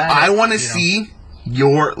my to. stats. I want to you know. see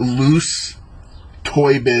your loose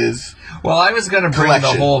Toy Biz. Well, I was going to bring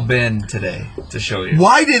collection. the whole bin today to show you.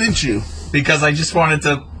 Why didn't you? Because I just wanted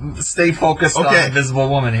to stay focused on Invisible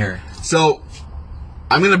Woman here. So,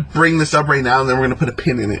 I'm going to bring this up right now, and then we're going to put a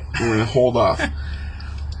pin in it. We're going to hold off.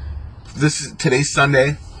 Today's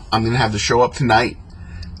Sunday. I'm going to have the show up tonight.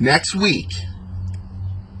 Next week,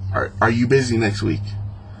 are you busy next week?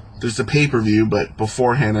 There's a pay-per-view, but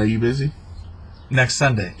beforehand, are you busy? Next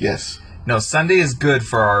Sunday. Yes. No, Sunday is good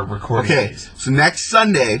for our recording Okay, days. so next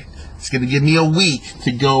Sunday, it's going to give me a week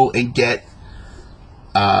to go and get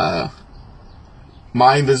My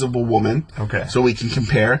Invisible Woman. Okay. So we can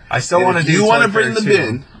compare. I still And want to if do you want to bring the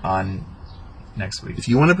bin on next week. If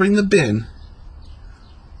you want to bring the bin,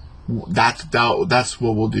 that's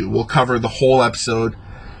what we'll do. We'll cover the whole episode,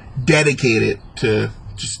 dedicate it to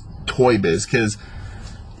just Toy Biz, because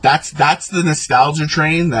that's the nostalgia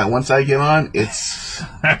train that once I get on, it's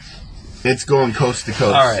going coast to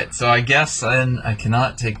coast. All right, so I guess I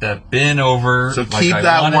cannot take that bin over. So like keep I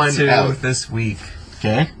that wanted one to out. this week.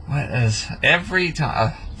 Okay. What is every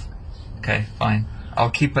time? Okay, fine. I'll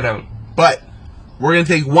keep it out. But we're going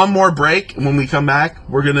to take one more break, and when we come back,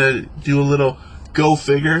 we're going to do a little go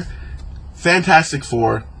figure. Fantastic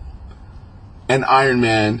Four and Iron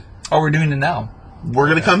Man. Oh, we're doing it now. We're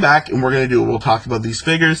going to come back, and we're going to do it. We'll talk about these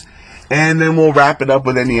figures, and then we'll wrap it up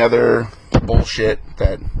with any other bullshit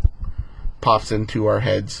that pops into our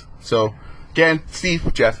heads. So, again,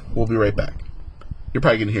 Steve, Jeff, we'll be right back. You're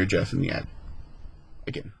probably going to hear Jeff in the ad.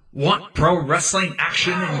 Again. Want pro wrestling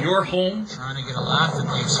action in your home? Trying to get a laugh at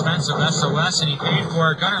the expense of SOS, and he paid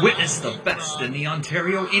for a gunner. Witness the best in the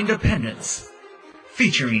Ontario Independents.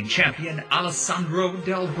 Featuring champion Alessandro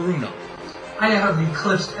Del Bruno. I have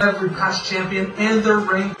eclipsed every past champion and their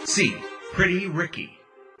reign. C. Pretty Ricky.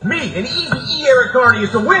 Me and Easy Eric Carney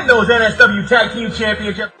is to win those NSW Tag Team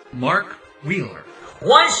Championship. Mark Wheeler.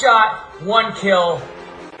 One shot, one kill.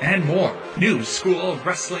 And more. New School of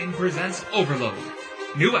Wrestling presents Overload.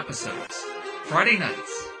 New episodes. Friday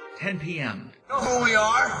nights, 10 p.m. Know who we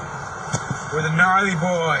are? We're the Gnarly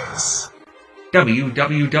Boys.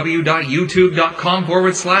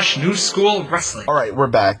 www.youtube.com/New School Wrestling. All right, we're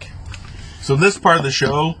back. So this part of the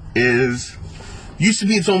show used to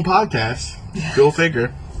be its own podcast. Go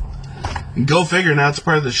figure. And go figure, now it's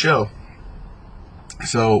part of the show.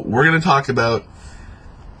 So we're going to talk about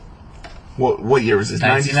what year was this?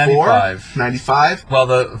 1995. 95? Well,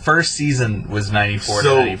 the first season was 94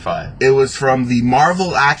 to 95. It was from the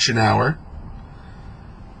Marvel Action Hour,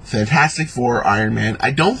 Fantastic Four, Iron Man. I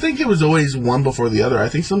don't think it was always one before the other. I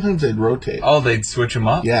think sometimes they'd rotate. Oh, they'd switch them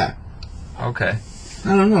up? Yeah. Okay.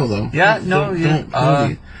 I don't know, though. Yeah, no,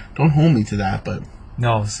 Don't hold me to that, but...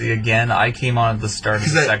 No, see, again, I came on at the start of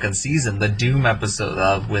the 'Cause second season, the Doom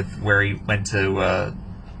episode with where he went to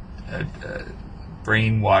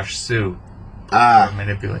brainwash Sue. Or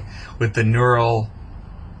manipulate. With the neural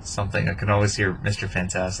something. I can always hear Mr.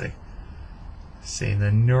 Fantastic saying the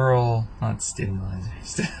neural, not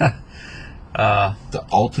stimulizers. The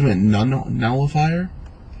ultimate nullifier?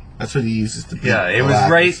 That's what he uses to beat Yeah, it Galactus. was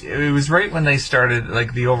right. It was right when they started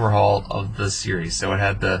like the overhaul of the series. So it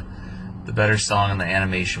had the better song and the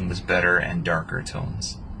animation was better and darker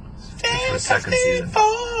tones. For the second season.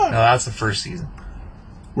 No, that's the first season.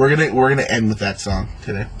 We're gonna end with that song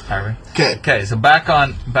today. Are we? Okay. Okay, so back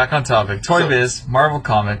on topic. Toy Biz, Marvel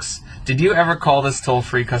Comics. Did you ever call this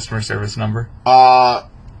toll-free customer service number?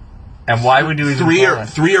 And why would you even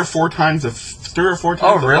three or four times a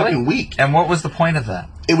fucking week? And what was the point of that?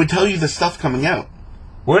 It would tell you the stuff coming out.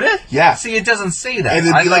 Would it? Yeah. See, it doesn't say that. And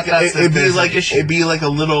it'd issue. it'd be like a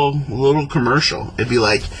little commercial. It'd be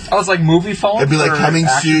like Oh, it's like movie phone. it'd be like for coming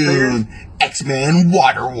action soon, figures? X-Men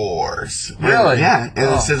Water Wars. Really? Yeah, and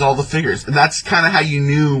Oh. it says all the figures. And that's kind of how you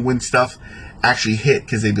knew when stuff actually hit,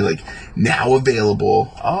 because they'd be like, now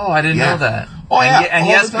available. Oh, I didn't Yeah. know that. Oh, and yeah, and all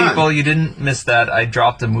yes, the time. people, you didn't miss that. I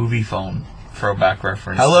dropped a movie phone throwback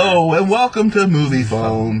reference. Hello and welcome to Movie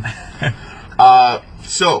Phone.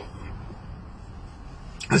 So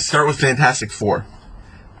let's start with Fantastic Four.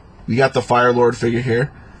 We got the Fire Lord figure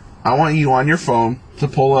here. I want you on your phone to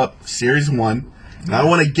pull up Series 1, and I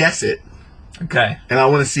want to guess it, Okay. and I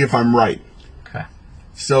want to see if I'm right. Okay.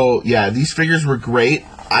 So, yeah, these figures were great.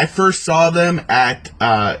 I first saw them at,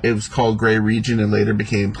 it was called Grey Region and later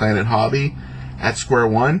became Planet Hobby at Square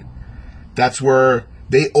One. That's where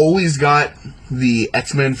they always got the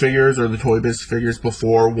X-Men figures or the Toy Biz figures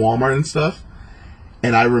before Walmart and stuff.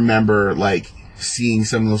 And I remember, like, seeing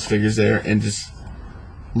some of those figures there and just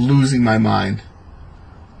losing my mind.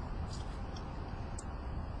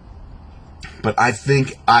 But I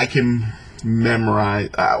think I can memorize,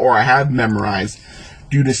 or I have memorized,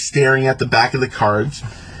 due to staring at the back of the cards,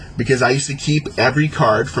 because I used to keep every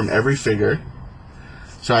card from every figure.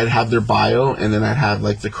 So I'd have their bio, and then I'd have,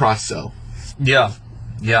 like, the cross-sell. Yeah.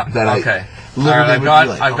 Yeah. That okay. I literally would be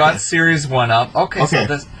like, I've got Series 1 up. Okay. Okay. So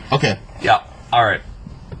this, Okay. yeah. All right.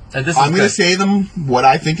 This I'm is going to good. say them what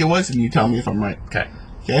I think it was, and you tell me if I'm right. Okay.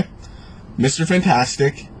 Okay? Mr.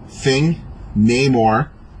 Fantastic, Thing, Namor,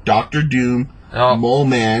 Doctor Doom, Oh. Mole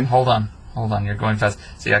Man. Hold on. You're going fast.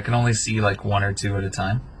 See, I can only see like one or two at a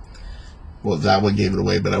time. Well, that one gave it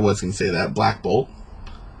away, but I was going to say that. Black Bolt.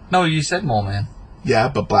 No, you said Mole Man. Yeah,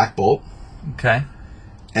 but Black Bolt. Okay.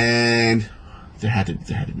 And there had to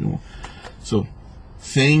be one. So,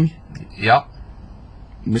 Thing, Yep.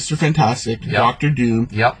 Mr. Fantastic, Yep. Doctor Doom,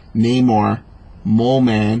 Yep. Namor, Mole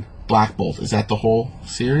Man, Black Bolt. Is that the whole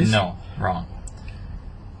series? No, wrong.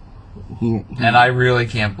 Who And I really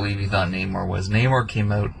can't believe you thought Namor was. Namor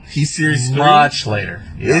came out he's series 3? much later.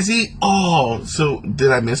 Yeah. Is he? Oh, so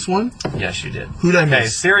did I miss one? Yes, you did. Who'd I Okay,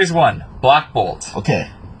 miss? Series 1, Black Bolt, Okay.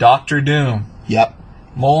 Doctor Doom, Yep.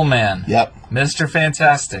 Mole Man, Yep. Mr.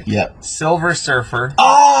 Fantastic, Yep. Silver Surfer,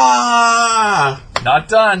 Ah! not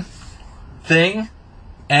done, Thing,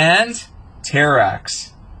 and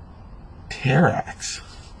Terrax. Terrax.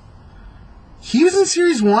 He was in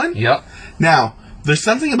series 1? Yep. Now, there's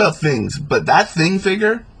something about Things, but that Thing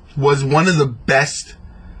figure was one of the best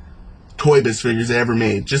Toy Biz figures they ever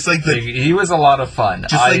made. Just like He was a lot of fun.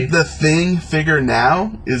 like the Thing figure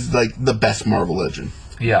now is like the best Marvel Legend.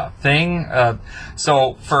 Yeah, Thing.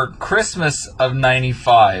 So for Christmas of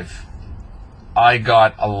 '95, I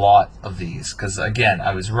got a lot of these because again,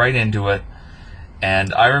 I was right into it,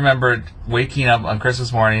 and I remember waking up on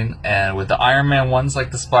Christmas morning and with the Iron Man ones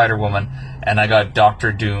like the Spider Woman, and I got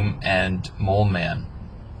Doctor Doom and Mole Man,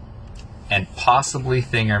 and possibly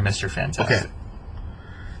Thing or Mr. Fantastic. Okay.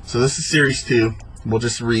 So this is series 2. We'll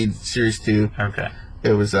just read series 2. Okay.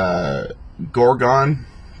 It was Gorgon,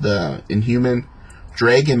 the Inhuman,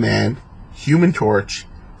 Dragon Man, Human Torch,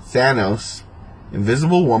 Thanos,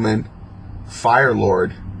 Invisible Woman, Fire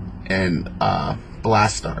Lord, and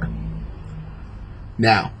Blastar.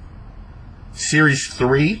 Now, series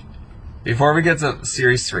 3. Before we get to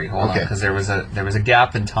Series 3, hold on, Okay. because there was a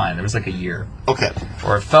gap in time. There was like a year. Okay.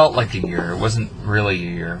 Or it felt like a year. It wasn't really a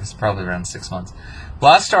year. It was probably around 6 months.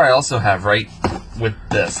 Blastar I also have right with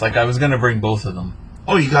this. Like, I was going to bring both of them.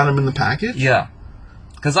 Oh, you got them in the package? Yeah.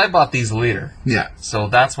 Because I bought these later. Yeah. So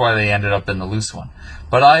that's why they ended up in the loose one.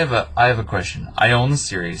 But I have a question. I own the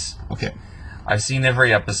series. Okay. I've seen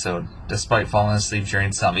every episode, despite falling asleep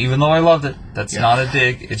during some. Even though I loved it. That's Yeah. not a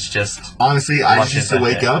dig. It's just... Honestly, I Watch used it to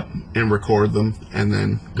wake that day. up and record them and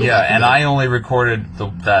then go Yeah, back to and bed. I only recorded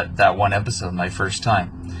that one episode my first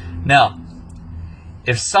time. Now,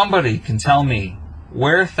 if somebody can tell me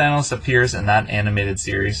where Thanos appears in that animated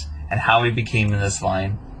series and how he became in this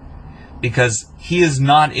line, because he is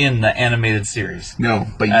not in the animated series. No,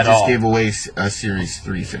 but you At just all. gave away a series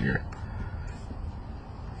 3 figure.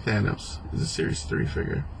 Thanos is a series 3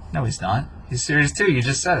 figure. No, he's not. He's series 2. You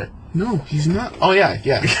just said it. No, he's not. Oh yeah,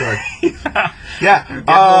 sorry. Yeah. Getting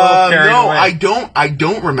a little carried No, away. I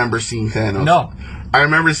don't remember seeing Thanos. No. I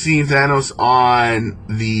remember seeing Thanos on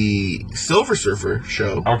the Silver Surfer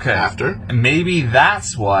show. Okay. After. And maybe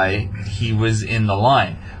that's why he was in the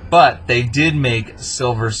line. But they did make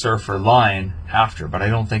Silver Surfer line after, but I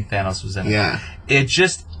don't think Thanos was in it. Yeah.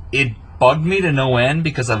 It bugged me to no end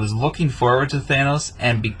because I was looking forward to Thanos,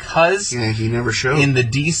 and because Yeah, he never showed. in the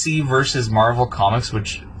DC versus Marvel comics,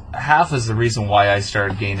 which half is the reason why I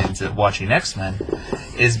started getting into watching X-Men,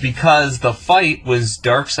 is because the fight was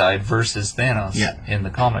Darkseid versus Thanos Yeah. in the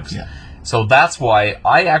comics. Yeah. So that's why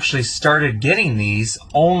I actually started getting these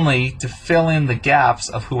only to fill in the gaps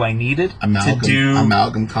of who I needed to do.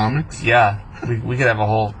 Amalgam Comics. Yeah, we could have a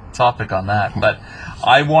whole topic on that. But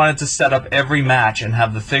I wanted to set up every match and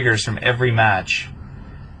have the figures from every match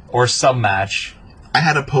or sub-match I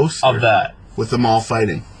had a poster of that. with them all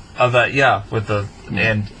fighting. Yeah, with the...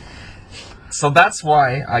 And so that's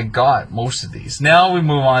why I got most of these. Now we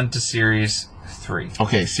move on to Series 3.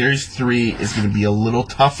 Okay, Series 3 is going to be a little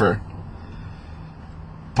tougher.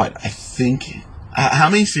 But I think... how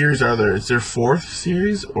many series are there? Is there 4th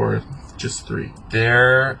series or just 3?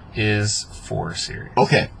 There is 4 series.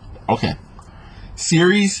 Okay.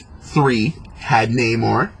 Series 3 had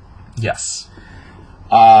Namor. Yes.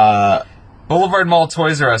 Boulevard Mall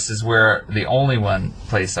Toys R Us is where the only one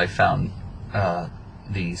place I found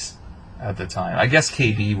these at the time. I guess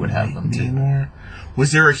KB would have them too. Namor.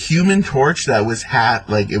 Was there a Human Torch that was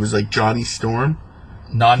it was like Johnny Storm?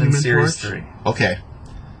 Not in Human Series Torch? 3. Okay.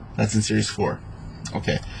 That's in Series 4.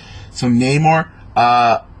 Okay. So Namor,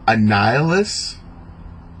 Annihilus.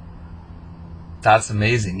 That's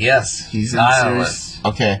amazing. Yes. He's in Nihilus. Series.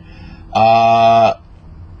 Okay.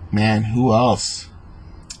 Man, who else?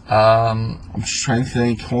 I'm just trying to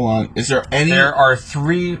think. Hold on. Is there any? There are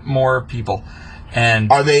 3 more people.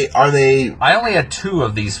 And Are they? I only had 2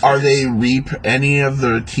 of these Are figures. they any of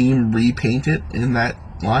the team repainted in that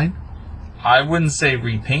line? I wouldn't say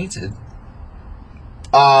repainted.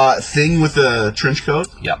 Thing with the trench coat.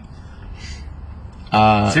 Yep.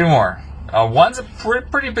 2 more. One's a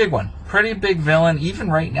pretty big one. Pretty big villain.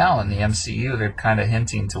 Even right now in the MCU, they're kind of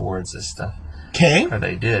hinting towards this stuff. Kang. Or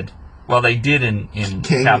they did. Well, they did in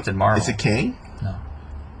Kang, Captain Marvel. Is it Kang? No.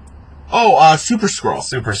 Oh, Super Skrull.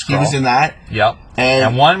 Super He Skrull. was in that. Yep. And-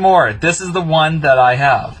 And one more. This is the one that I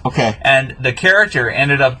have. Okay. And the character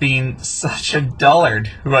ended up being such a dullard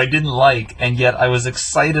who I didn't like, and yet I was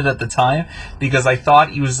excited at the time because I thought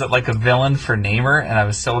he was like a villain for Namor, and I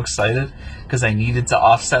was so excited because I needed to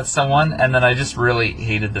offset someone, and then I just really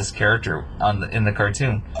hated this character in the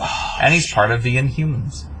cartoon. And he's part of the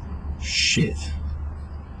Inhumans. Shit.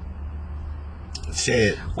 Say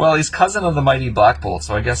it. Well, he's cousin of the Mighty Black Bolt,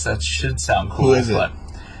 so I guess that should sound cool. Who is it? But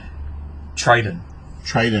Triton.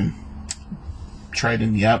 Triton.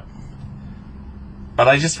 Yep. But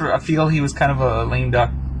I feel he was kind of a lame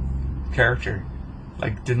duck character.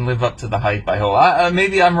 Like, didn't live up to the hype, I hope.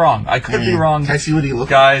 Maybe I'm wrong. I could be wrong. Can I see what he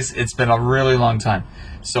looks like? Guys, it's been a really long time.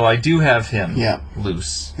 So I do have him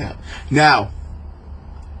loose. Yeah. Now,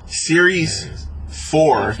 Series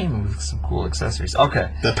 4, He came with some cool accessories.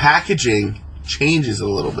 Okay. the packaging changes a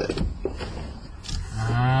little bit.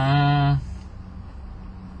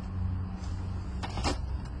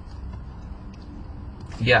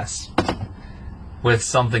 Yes. With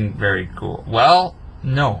something very cool. Well,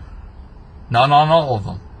 no. Not on all of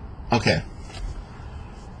them. Okay.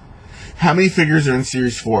 How many figures are in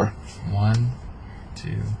Series 4? 1, 2,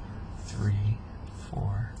 3,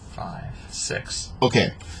 4, 5, 6.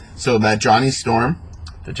 Okay. So that Johnny Storm,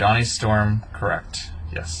 The Johnny Storm, correct.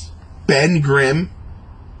 Yes. Ben Grimm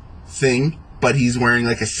thing, but he's wearing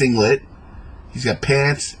like a singlet. He's got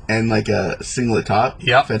pants and like a singlet top.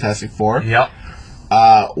 Yep. Fantastic Four. Yep.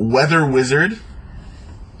 Weather Wizard.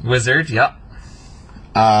 Wizard, yep.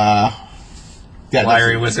 Yeah,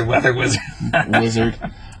 Wiry Wizard, Weather Wizard. Wizard.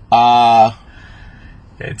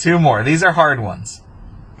 Okay, 2 more. These are hard ones.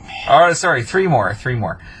 Oh, sorry, 3 more. 3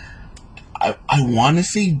 more. I want to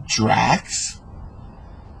say Drax,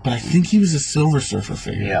 but I think he was a Silver Surfer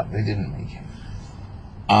figure. Yeah, they didn't make him.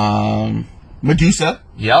 Medusa.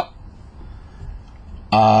 Yep.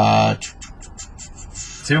 2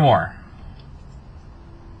 more.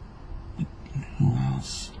 Who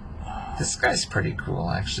else? This guy's pretty cool,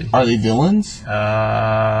 actually. Are they villains?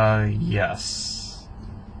 Yes.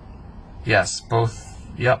 Yes, both.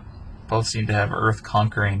 Yep. Both seem to have Earth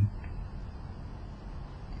conquering.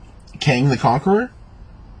 Kang the Conqueror?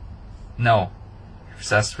 No.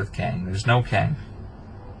 Obsessed with Kang. There's no Kang.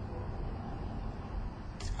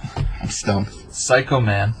 I'm stumped. Psycho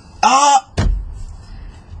Man.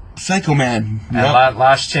 Psycho Man. And Yep.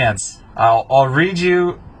 last chance. I'll read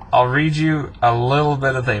you a little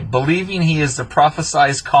bit of thing. Believing he is the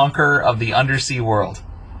prophesized conqueror of the undersea world.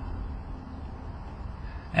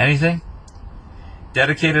 Anything?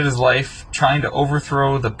 Dedicated his life trying to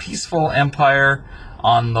overthrow the peaceful empire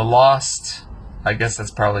on the lost, I guess that's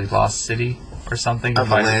probably Lost City or something. Of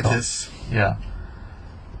if I recall. Atlantis. Yeah.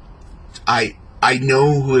 I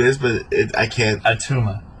know who it is, but I can't.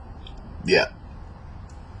 Atuma. Yeah.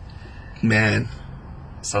 Man,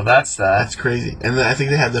 So that's that. that's crazy. And then I think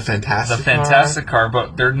they have the Fantastic The Fantastic Car,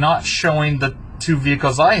 but they're not showing the 2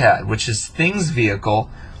 vehicles I had, which is Thing's vehicle,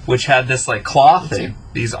 which had this like claw thing,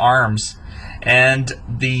 these arms, and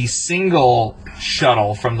the single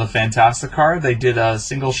shuttle from the Fantastic Car. They did a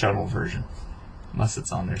single shuttle version, unless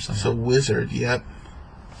it's on there somewhere. So Wizard, yep.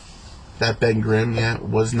 That Ben Grimm, yeah,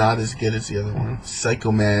 was not as good as the other one.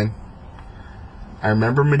 Psycho Man. I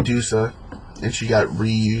remember Medusa, and she got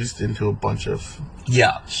reused into a bunch of...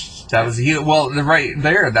 Yeah, that was well, right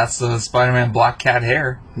there. That's the Spider-Man Black Cat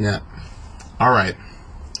hair. Yeah. All right.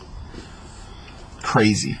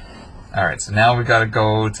 Crazy. All right, so now we got to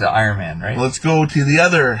go to Iron Man, right? Let's go to the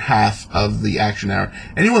other half of the action hour.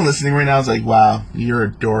 Anyone listening right now is like, wow, you're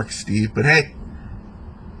a dork, Steve. But hey,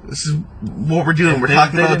 this is what we're doing. We're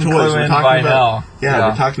talking about toys. We're talking about... Yeah,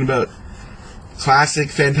 we're talking about classic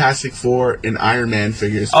Fantastic Four and Iron Man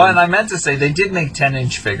figures. Oh, and I meant to say they did make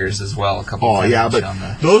 10-inch figures as well. A couple. Oh yeah, 10-inch but on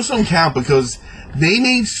the... those don't count because they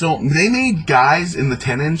made guys in the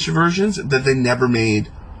 10-inch versions that they never made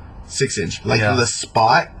 6-inch. Like Yeah. the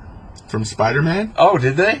Spot from Spider-Man. Oh,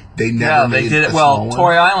 did they? They never they made did a it. small Well, one.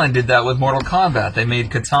 Toy Island did that with Mortal Kombat. They made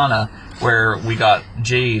Katana, where we got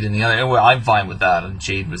Jade and the other. Well, I'm fine with that. And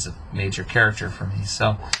Jade was a major character for me.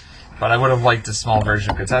 So, but I would have liked a small version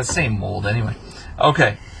of Katana. Same mold anyway.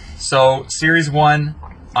 Okay, so Series 1,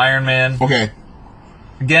 Iron Man. Okay,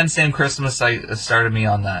 Again, same Christmas. I started me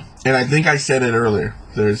on that. and I think I said it earlier.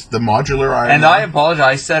 There's the modular Iron And Man. I apologize.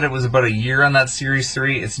 I said it was about a year on that Series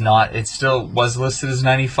 3. It's not. It still was listed as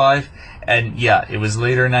 95. And yeah, it was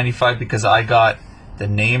later in 95 because I got the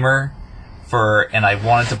Namer and I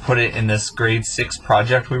wanted to put it in this grade 6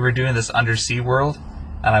 project we were doing, this Undersea World.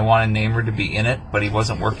 And I wanted Namer to be in it, but he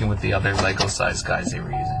wasn't working with the other Lego size guys they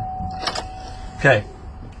were using. Okay.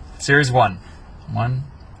 Series 1.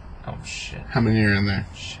 Oh, shit. How many are in there?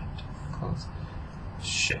 Shit. Close.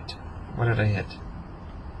 Shit. What did I hit?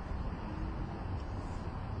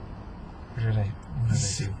 What did I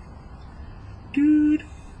do?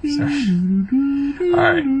 Sorry.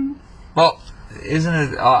 Alright. Well, isn't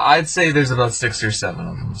it... I'd say there's about 6 or 7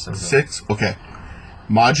 of them. So 6? Okay.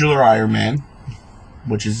 Modular Iron Man,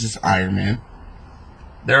 which is just Iron Man.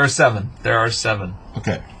 There are 7.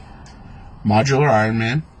 Okay. Modular Iron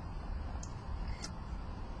Man.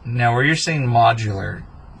 Now, where you're saying modular,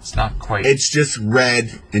 it's not quite... It's just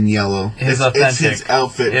red and yellow. his It's authentic... his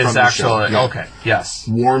outfit his from the actual... show. Yeah. Okay. Yes.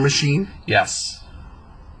 War Machine. Yes.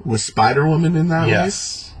 Was Spider-Woman in that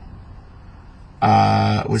Yes.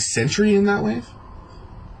 wave? Was Sentry in that wave?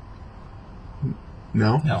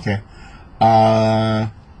 No? No. Okay.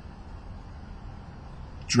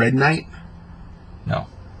 Dread Knight? No.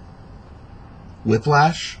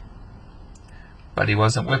 Whiplash? But he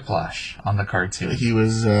wasn't Whiplash on the cartoon. He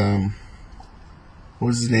was, what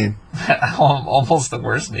was his name? Almost the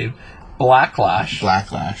worst name. Blacklash.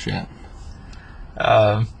 Blacklash, yeah.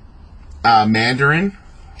 Mandarin?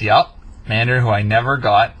 Yep. Mandarin, who I never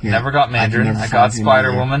got. Yeah, Never got Mandarin. never I found got him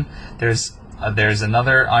Spider-Woman. There's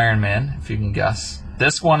another Iron Man, if you can guess.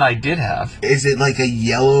 This one I did have. Is it like a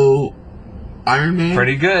yellow Iron Man?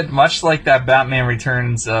 Pretty good. Much like that Batman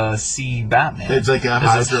Returns C Batman. It's like a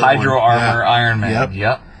This is Hydro Hydro one. Armor Yeah. Iron Man.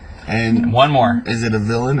 Yep. And One more. is it a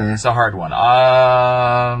villain or? It's a hard one.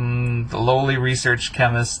 The lowly research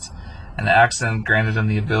chemist, an accident granted him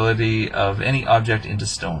the ability of any object into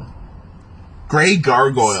stone. Grey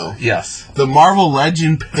Gargoyle. Yes. The Marvel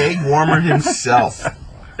legend Peg Warmer himself.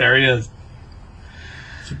 There he is.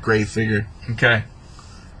 It's a great figure. Okay.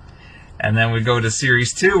 And then we go to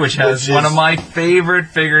Series 2, which has Which one is- of my favorite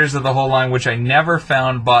figures of the whole line, which I never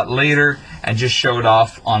found, bought later, and just showed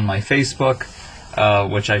off on my Facebook,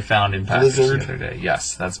 which I found in package the Blizzard? other day.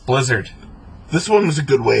 Yes, that's Blizzard. This one was a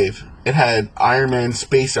good wave. It had Iron Man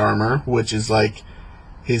space armor, which is like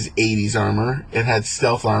his 80s armor. It had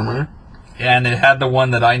stealth armor. And it had the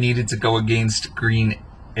one that I needed to go against Green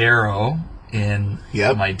Arrow in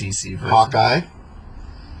Yep. my DC version. Hawkeye.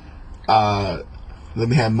 Then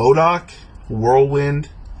we had MODOK, Whirlwind,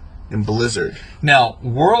 and Blizzard. Now,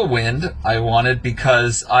 Whirlwind I wanted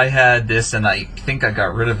because I had this, and I think I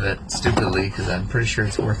got rid of it stupidly because I'm pretty sure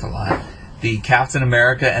it's worth a lot. The Captain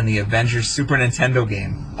America and the Avengers Super Nintendo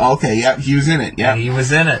game. Okay, yep, he was in it. Yep. And he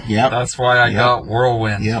was in it. Yep. That's why I Yep. got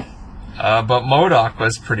Whirlwind. Yep. But MODOK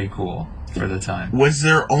was pretty cool for the time. Was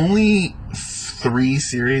there only 3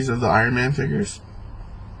 series of the Iron Man figures?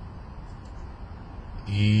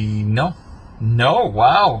 No. No,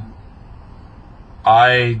 wow.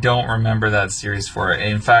 I don't remember that Series 4.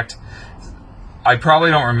 In fact, I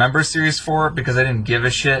probably don't remember Series 4 because I didn't give a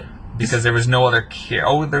shit. Because there was no other...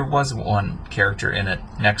 there was one character in it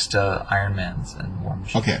next to Iron Man's and War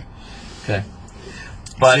Machine. Okay. Okay.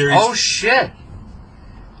 But, Series- oh shit!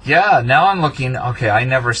 Yeah, now I'm looking... Okay, I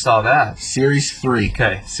never saw that. Series 3.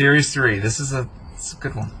 Okay, Series 3. This is a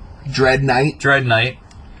good one. Dread Knight, Dread Knight,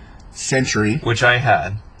 Sentry, which I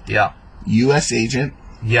had. Yeah. U.S. Agent,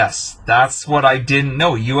 Yes, that's what I didn't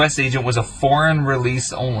know. U.S. Agent was a foreign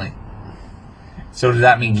release only. So did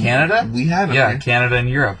that mean Canada? We had it. Yeah, Right? Canada and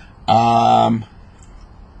Europe.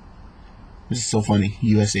 This is so funny.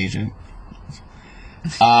 U.S. Agent.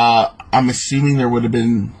 I'm assuming there would have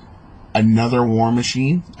been another War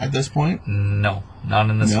Machine at this point. No, not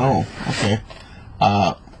in this one. No. Okay.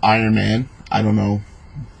 Iron Man. I don't know.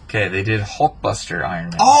 Okay, they did Hulkbuster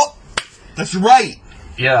Iron Man. Oh, that's right.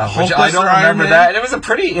 Yeah, which I Hulkbuster don't Iron remember Man? that. It was a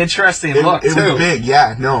pretty interesting look, It too. was big.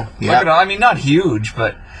 Yeah. No. Look Yeah. at it. I mean, not huge,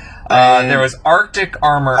 but And there was Arctic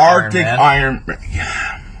Armor Arctic Iron Man.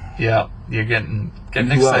 Iron. Yeah. You're getting Who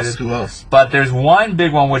excited. else? Who else? But there's one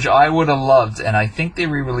big one which I would have loved, and I think they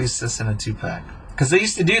re-released this in a 2-pack. Because they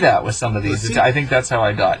used to do that with some of these. Let's see. I think that's how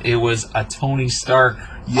I got. It was a Tony Stark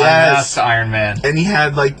Yes. unmasked Iron Man. And he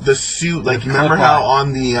had like the suit. Like, The remember clip-on. how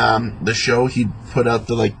on the show he'd put out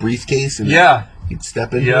the like briefcase and Yeah, he'd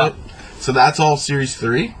step into Yeah. it. So that's all Series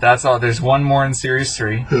 3. that's all. There's one more in Series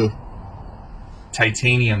 3. Who?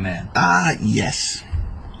 Titanium Man. Ah, yes.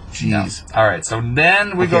 Yeah. Jeez. All right, so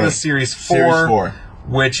then we go Okay. to Series 4, Series 4.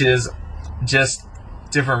 which is just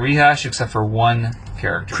different rehash except for one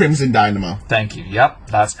character. Crimson Dynamo. Thank you. Yep,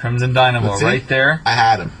 that's Crimson Dynamo That's it? right there. I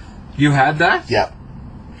had him. You had that? Yep.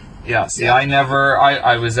 Yeah, see,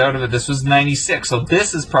 I was out of it. This was 96, so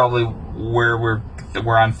this is probably where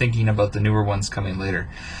I'm thinking about the newer ones coming later.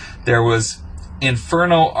 There was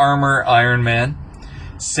Inferno Armor Iron Man,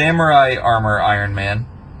 Samurai Armor Iron Man,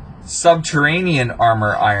 Subterranean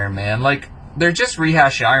Armor Iron Man. Like, they're just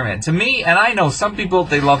rehashing Iron Man. To me, and I know some people,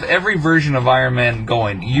 they love every version of Iron Man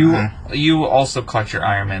going. You also collect your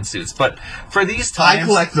Iron Man suits, but for these times... I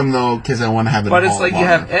collect them, though, because I want to have it But it's all like you along.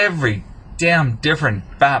 have every damn different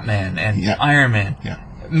Batman and Yeah. Iron Man. Yeah.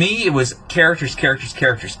 Me, it was characters.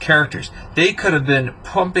 They could have been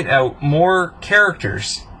pumping out more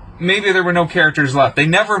characters. Maybe there were no characters left. They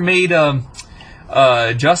never made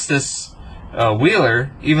Justice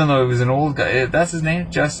Wheeler, even though he was an old guy. That's his name?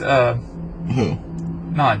 Who?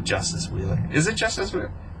 Not Justice Wheeler. Is it Justice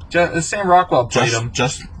Wheeler? Sam Rockwell played him.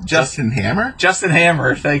 Justin Hammer? Justin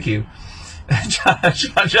Hammer, thank you.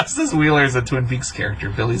 Justice Wheeler is a Twin Peaks character.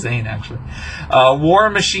 Billy Zane, actually. War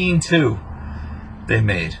Machine 2, they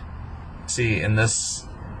made. See, in this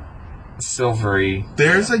silvery...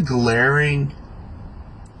 There's a glaring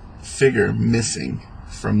figure missing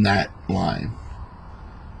from that line.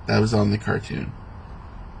 That was on the cartoon.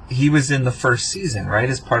 He was in the first season, right?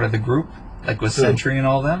 As part of the group? Like with Who? Sentry and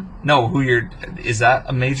all them? No, is that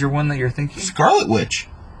a major one that you're thinking? Scarlet Witch.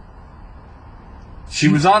 She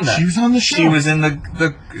was on that. She was on the show. She was in and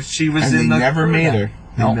they never made her.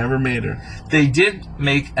 They No. never made her. They did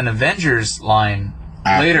make an Avengers line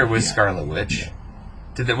After, later with yeah. Scarlet Witch. Yeah.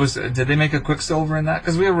 Did they make a Quicksilver in that?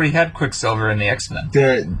 Because we already had Quicksilver in the X-Men.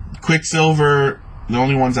 The Quicksilver, the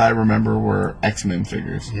only ones I remember were X-Men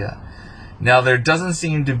figures. Yeah. Now, there doesn't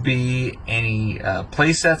seem to be any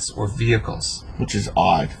playsets or vehicles Which is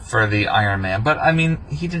odd. for the Iron Man. But, I mean,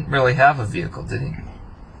 he didn't really have a vehicle, did he?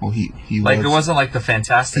 Well, he Like, was, it wasn't like the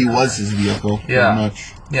Fantastic he Four. was his vehicle, Yeah. pretty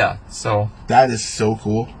much. Yeah, so... That is so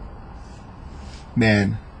cool.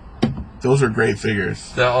 Man, those are great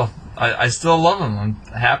figures. I still love them. I'm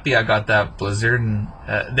happy I got that Blizzard. And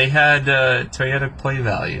they had Toyota Play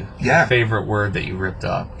Value. Yeah. Your favorite word that you ripped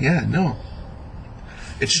off. Yeah, no.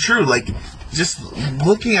 It's true, like, just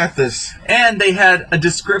looking at this... And they had a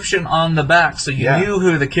description on the back, so you Yeah. knew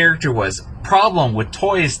who the character was. Problem with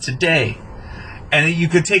toys today. And you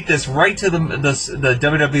could take this right to the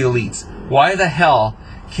WWE Elites. Why the hell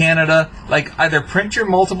Canada, like, either print your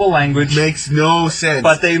multiple language, Makes no sense.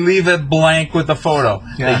 but they leave it blank with the photo.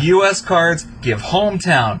 Yeah. The U.S. cards give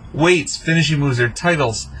hometown, weights, finishing moves, or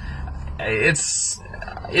titles. It's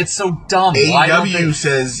so dumb. Why don't AEW they-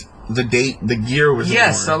 says the date, the gear was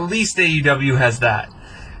Yes, in order. at least AEW has that.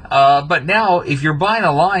 But now, if you're buying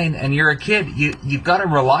a line and you're a kid, you've got to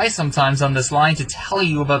rely sometimes on this line to tell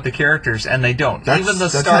you about the characters, and they don't. That's- Even the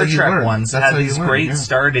that's Star how you Trek learn. ones That's had how you these learn, great yeah.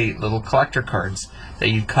 Stardate little collector cards that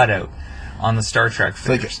you cut out on the Star Trek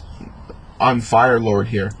Like, figures. on Firelord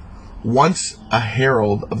here. Once a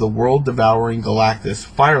herald of the world-devouring Galactus,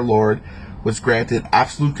 Firelord was granted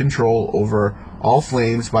absolute control over all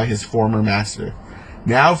flames by his former master.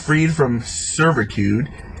 Now freed from servitude,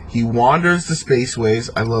 he wanders the spaceways.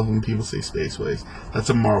 I love when people say spaceways. That's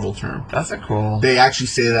a Marvel term. That's a cool... They actually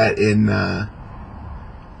say that in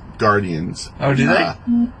Guardians. Oh, do they?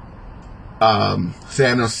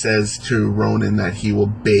 Thanos says to Ronan that he will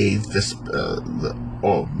bathe this,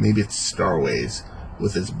 maybe it's Starways,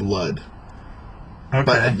 with his blood. Okay.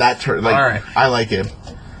 But that term, like, All right. I like it.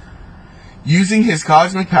 Using his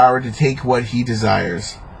cosmic power to take what he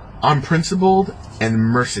desires. Unprincipled and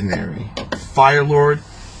mercenary, Firelord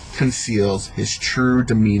conceals his true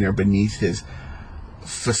demeanor beneath his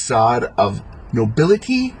facade of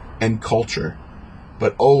nobility and culture,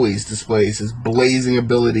 but always displays his blazing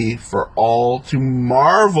ability for all to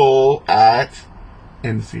marvel at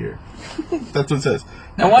and fear. That's what it says.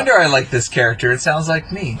 No wonder I like this character. It sounds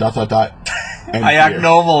like me. ... And I act fear.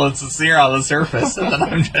 noble and sincere on the surface, and then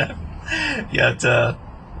I'm just... Yet,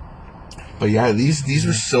 But yeah, these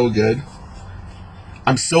were so good.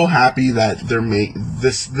 I'm so happy that they're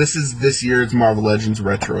this is this year's Marvel Legends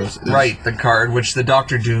Retros. right, the card, which the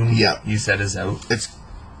Doctor Doom, Yeah. you said, is out. It's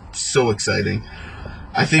so exciting.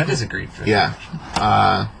 I think That is a great figure. Yeah.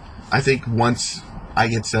 I think once I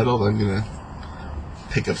get settled, I'm going to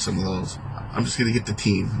pick up some of those. I'm just going to get the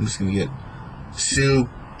team. I'm just going to get Sue,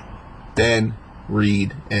 Ben,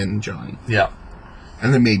 Reed, and Johnny. Yeah.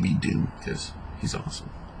 And then maybe Doom, because he's awesome.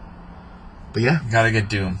 But yeah. Gotta get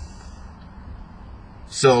Doom.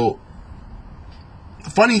 So, the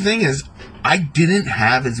funny thing is, I didn't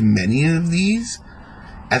have as many of these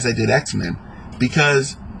as I did X-Men.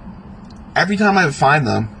 Because every time I would find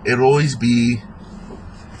them, it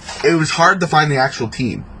was hard to find the actual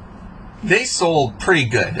team. They sold pretty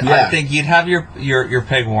good. Yeah. I think you'd have your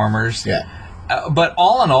peg warmers. Yeah. But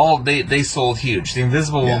all in all, they sold huge. The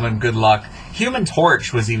Invisible Yeah. Woman, good luck. Human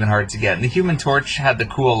Torch was even hard to get. And the Human Torch had the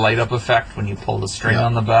cool light-up effect when you pulled the string Yeah.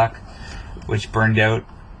 on the back, which burned out.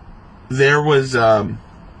 There was,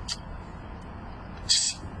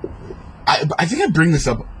 I think I bring this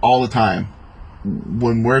up all the time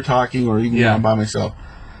when we're talking or even when I'm by myself.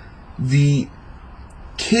 The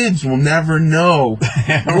kids will never know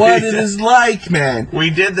what it is like, man. We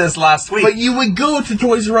did this last week. But you would go to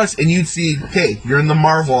Toys R Us and you'd see, hey, you're in the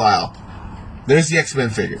Marvel aisle. There's the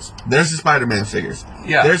X-Men figures. There's the Spider-Man figures.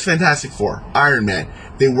 Yeah. There's Fantastic Four, Iron Man.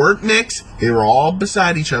 They weren't mixed. They were all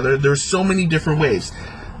beside each other. There were so many different waves.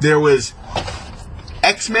 There was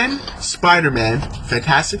X-Men, Spider-Man,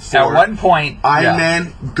 Fantastic Four. At one point, Iron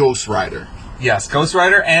Man, Ghost Rider. Yes, Ghost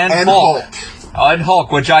Rider and Hulk. And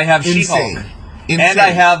Hulk, which I have Insane. She-Hulk. Insane. And I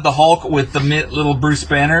have the Hulk with the little Bruce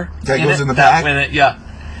Banner. That goes in the that back? with it, yeah.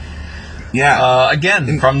 Yeah.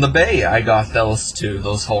 Again, from the Bay, I got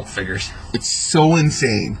those Hulk figures. It's so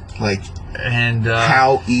insane. Like, And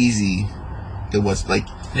how easy it was. Like,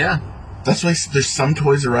 yeah. that's why there's some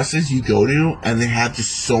Toys R Us's you go to, and they have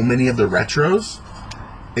just so many of the retros,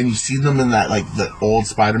 and you see them in that, like, the old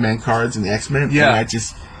Spider-Man cards and the X-Men. Yeah.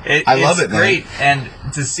 And I love it's it, man. great. And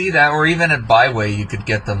to see that, or even at Byway, you could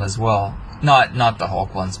get them as well. Not the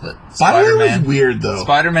Hulk ones, but Byway Spider-Man. was weird, though.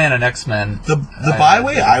 Spider-Man and X-Men. The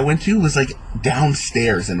Byway I went to was, like,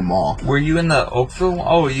 downstairs in the mall. Were you in the Oakville?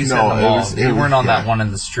 Oh, you said No, the it mall. was- You weren't on yeah. that one in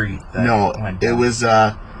the street. That No, went it down. was,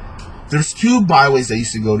 there's two byways I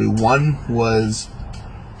used to go to. One was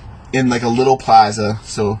in, like, a little plaza,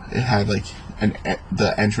 so it had, like,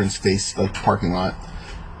 the entrance face, like, parking lot.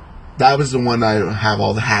 That was the one I have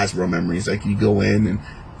all the Hasbro memories. Like, you go in, and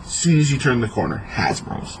as soon as you turn the corner,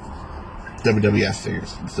 Hasbro's. WWF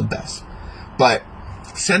figures. It's the best. But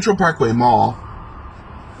Central Parkway Mall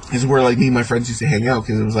is where, like, me and my friends used to hang out,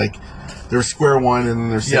 because it was, like, there was Square One, and then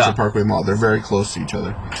there's Central Parkway Mall. They're very close to each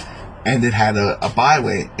other. And it had a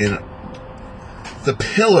byway, and the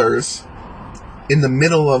pillars in the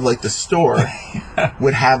middle of, like, the store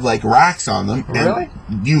would have, like, racks on them. Really?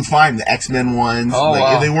 And you'd find the X-Men ones. Oh, like,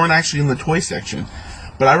 wow. They weren't actually in the toy section.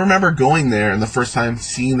 But I remember going there and the first time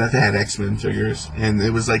seeing that they had X-Men figures. And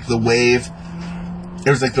it was, like, the wave. It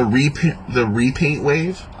was, like, the repaint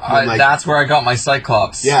wave. when, like, That's where I got my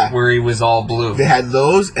Cyclops. Yeah. Where he was all blue. they had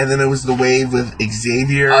those, and then it was the wave with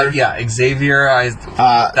Xavier. Yeah, Xavier.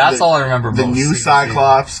 That's all I remember. The most. new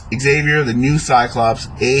Cyclops, Xavier, the new Cyclops,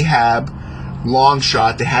 Ahab,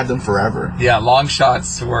 Longshot. They had them forever. Yeah, long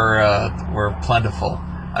shots were plentiful.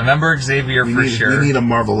 I remember Xavier for sure. We need a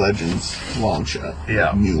Marvel Legends Longshot.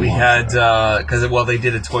 Yeah, New we Longshot. had because they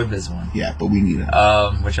did a Toy Biz one. Yeah, but we need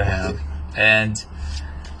it. Which I have, and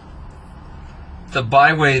the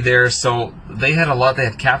byway there. So they had a lot. They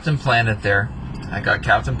had Captain Planet there. I got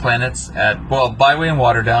Captain Planets at byway in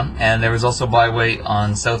Waterdown, and there was also byway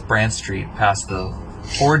on South Brant Street past the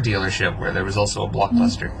Ford dealership where there was also a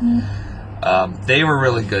Blockbuster. They were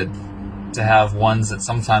really good to have ones that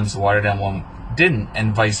sometimes the Waterdown one didn't,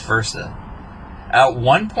 and vice versa. At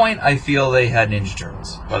one point, I feel they had Ninja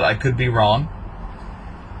Turtles, but I could be wrong.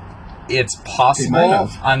 It's They might possible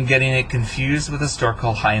have. I'm getting it confused with a store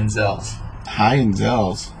called Heinzel's.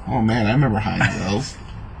 Heinzel's. Oh man, I remember Heinzel's.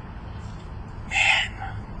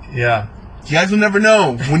 Yeah. You guys will never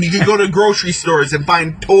know when you can go to grocery stores and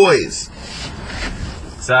find toys.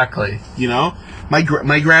 Exactly. You know, my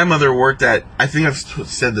grandmother worked at. I think I've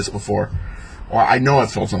said this before, or I know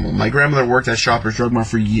I've told someone. My grandmother worked at Shoppers Drug Mart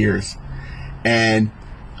for years, and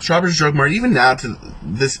Shoppers Drug Mart, even now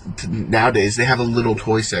nowadays, they have a little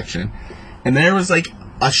toy section, and there was like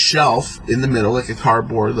a shelf in the middle, like a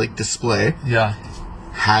cardboard like display. Yeah.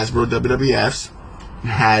 Hasbro WWFs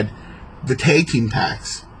had the tag team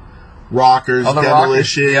packs, Rockers, Oh, the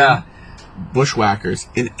Demolition, Rockers, yeah. Bushwhackers.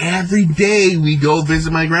 And every day we go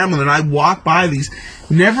visit my grandmother, and I walk by these,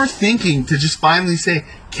 never thinking to just finally say,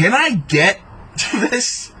 "Can I get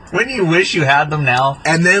this?" Wouldn't you wish you had them now?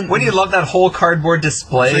 And then Wouldn't you love that whole cardboard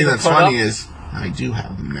display? the thing you that's put funny up? is I do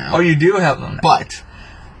have them now. Oh, you do have them. But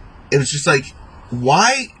it was just like,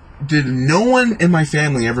 why did no one in my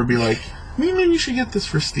family ever be like, maybe you should get this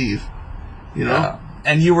for Steve? You know? Yeah.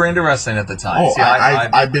 And you were into wrestling at the time. Oh, See,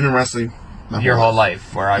 I've been in wrestling your whole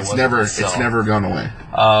life, where it's never gone away.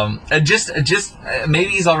 Just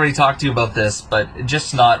maybe he's already talked to you about this, but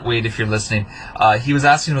just not wait if you're listening. He was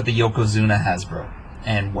asking about the Yokozuna Hasbro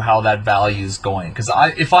and how that value is going. Because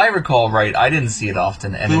if I recall right, I didn't see it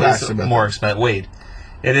often, and Who it asked is about more that? expensive. Wade,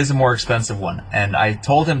 it is a more expensive one, and I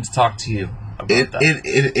told him to talk to you about that.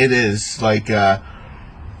 It is like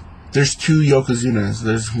there's two Yokozunas.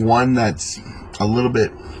 There's one that's a little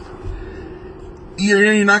bit.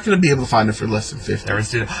 You're not going to be able to find it for less than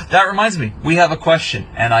 $50. That reminds me, we have a question,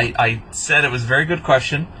 and I said it was a very good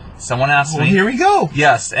question. Someone asked Well, me. here we go.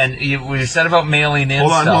 Yes, and we said about mailing in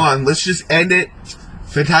Hold stuff. on. Let's just end it.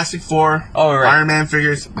 Fantastic Four, Oh, right. Iron Man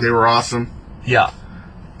figures, they were awesome. Yeah,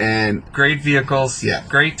 And great vehicles. Yeah.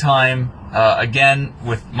 Great time. Again,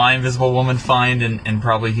 with My Invisible Woman find and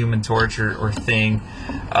probably Human Torch or Thing.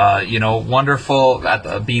 Wonderful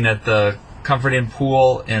being at the Comfort Inn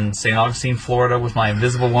pool in St. Augustine, Florida, with My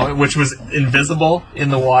Invisible Woman, which was invisible in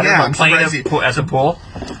the water, Yeah, but I'm playing surprised at the pool.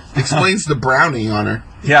 explains the brownie on her.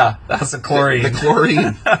 Yeah, that's a chlorine. The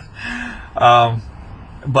chlorine.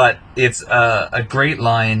 But it's a great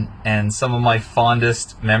line, and some of my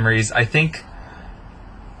fondest memories. I think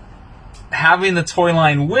having the toy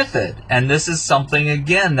line with it, and this is something,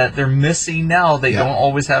 again, that they're missing now. They Yeah. don't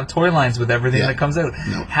always have toy lines with everything Yeah. that comes out.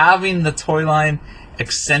 No. Having the toy line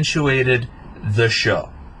accentuated the show.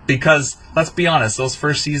 Because, let's be honest, those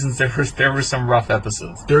first seasons, there were some rough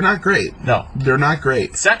episodes. They're not great. No. They're not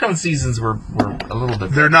great. Second seasons were a little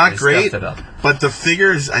bit They're better. not They great, stepped it up. but the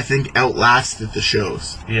figures, I think, outlasted the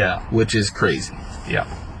shows, Yeah. which is crazy. Yeah.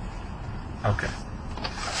 Okay.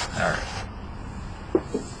 All right.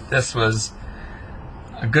 This was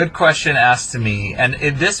a good question asked to me, and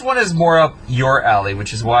this one is more up your alley,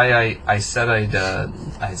 which is why I said I'd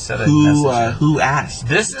message you. Who asked?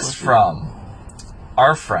 This is from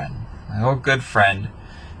our friend, my old good friend,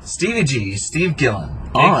 Stevie G, Steve Gillen,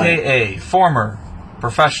 All a.k.a. former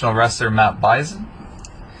professional wrestler Matt Bison.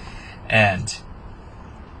 And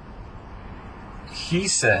he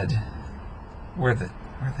said, where the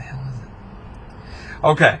hell is it?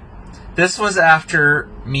 Okay. This was after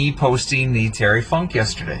me posting the Terry Funk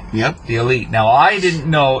yesterday. Yep. The Elite. Now, I didn't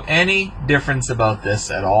know any difference about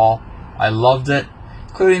this at all. I loved it,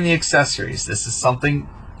 including the accessories. This is something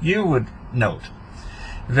you would note.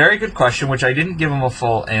 Very good question, which I didn't give him a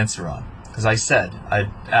full answer on, because I said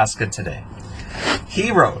I'd ask it today.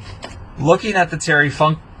 He wrote, looking at the Terry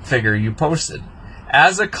Funk figure you posted,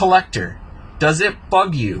 as a collector, does it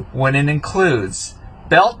bug you when it includes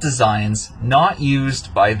belt designs not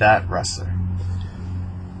used by that wrestler?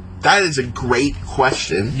 That is a great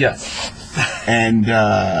question. Yes. And,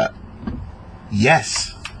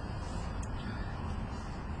 yes.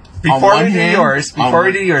 Before one we do hand, yours, on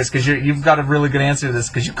one- because you've got a really good answer to this,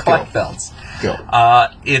 because you collect belts. Go.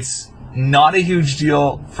 It's not a huge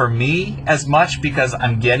deal for me as much because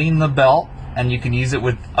I'm getting the belt and you can use it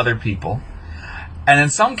with other people. And in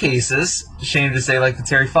some cases, shame to say, like the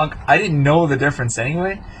Terry Funk, I didn't know the difference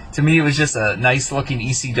anyway. To me, it was just a nice looking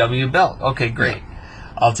ECW belt. Okay, great.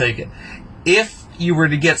 I'll take it. If you were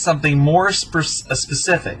to get something more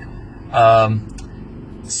specific,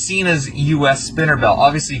 Cena's U.S. spinner belt.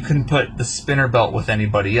 Obviously, you couldn't put the spinner belt with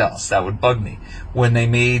anybody else. That would bug me. When they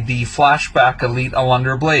made the Flashback Elite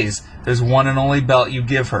Alundra Blaze, there's one and only belt you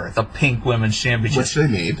give her, the Pink Women's Championship. Which they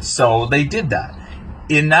made. So they did that.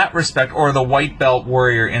 In that respect, or the White Belt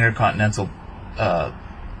Warrior Intercontinental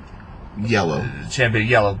Yellow. Champion,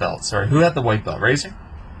 yellow belt. Sorry, who had the white belt? Razor?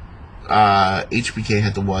 HBK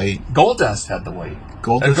had the white. Goldust had the white.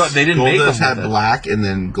 Goldust, They didn't make Goldust them had with it. black and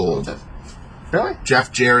then gold. Really?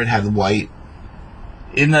 Jeff Jarrett had white.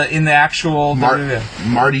 In the actual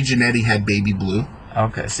Marty Jannetty had baby blue.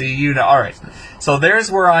 Okay, see, you know. All right, so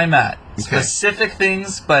there's where I'm at. Okay. Specific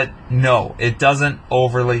things, but no, it doesn't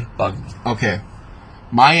overly bug me. Okay.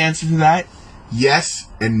 My answer to that, yes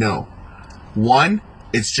and no. One,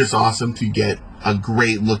 it's just awesome to get a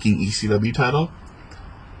great looking ECW title.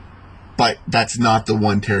 But that's not the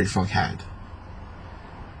one Terry Funk had.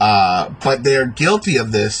 But they're guilty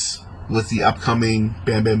of this with the upcoming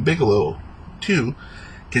Bam Bam Bigelow 2,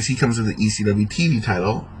 because he comes with the ECW TV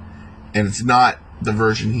title, and it's not the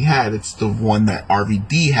version he had, it's the one that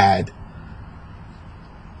RVD had,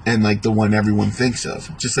 and like the one everyone thinks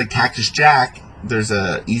of. Just like Cactus Jack, there's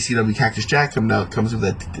a ECW Cactus Jack coming out, comes with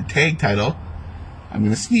a tag title. I'm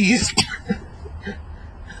gonna sneeze.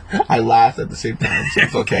 I laughed at the same time, so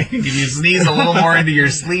it's okay. Can you sneeze a little more into your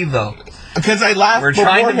sleeve, though? Because I laughed. We're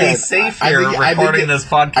trying to be beforehand. safe here recording this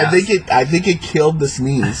podcast. I think it killed the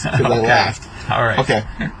sneeze because I laughed. All right. Okay.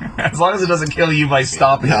 As long as it doesn't kill you by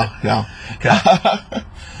stopping it. No. Okay.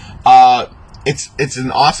 It's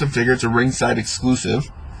an awesome figure. It's a ringside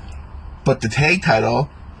exclusive, but the tag title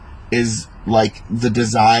is like the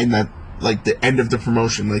design that, like the end of the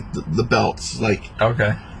promotion, like the belts, like.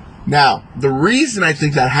 Okay. Now, the reason I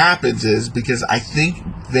think that happens is because I think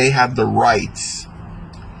they have the rights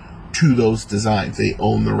to those designs. They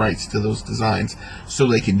own the rights to those designs, so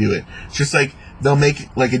they can do it. It's just like they'll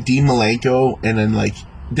make like a Dean Malenko and then like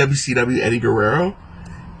WCW Eddie Guerrero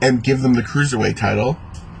and give them the Cruiserweight title,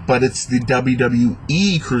 but it's the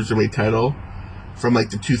WWE Cruiserweight title from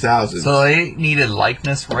like the 2000s. So they needed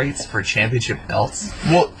likeness rights for championship belts?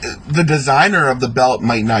 Well, the designer of the belt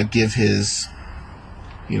might not give his,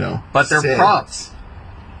 But they're say. props.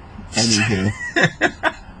 Anywho.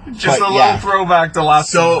 Just But, a little yeah. throwback to last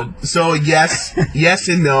season. So yes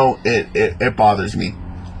and no, it bothers me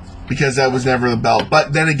because that was never the belt.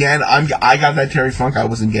 But then again, I got that Terry Funk. I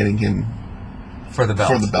wasn't getting him For the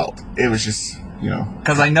belt. for the belt. It was just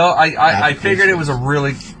Because I know, I figured it was a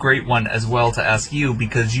really great one as well to ask you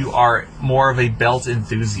because you are more of a belt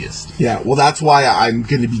enthusiast. yeah. Well, that's why I'm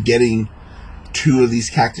going to be getting 2 of these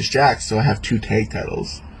Cactus Jacks, so I have 2 tag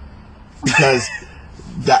titles because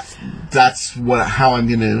that's how I'm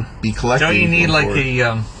going to be collecting. Don't you need going like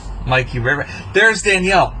forward. a Mikey River? There's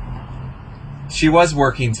Danielle. She was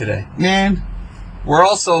working today. Man? We're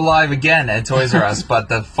also live again at Toys R Us, but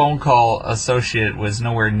the phone call associate was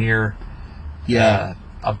nowhere near Yeah.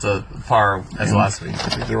 up to par as last week. I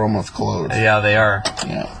think they're almost closed. Yeah, they are.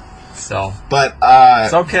 Yeah. So But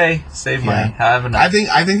it's okay. Save money. yeah. Have enough. I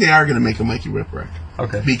think they are going to make a Mikey Whipwreck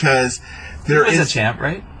Okay. because He there was is a champ,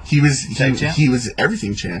 right? He was Tag champ? he was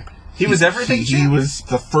everything champ. He was everything He champ? was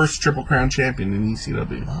the first Triple Crown champion in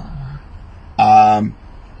ECW.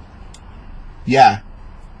 Yeah.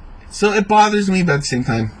 So it bothers me, but at the same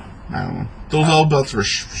time, I don't know. Those old belts were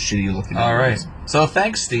shitty looking. All right. anyways. So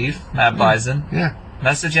thanks, Steve. Matt Bison. Yeah.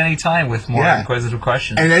 Message anytime with more Yeah. inquisitive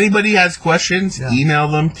questions. And anybody has questions, email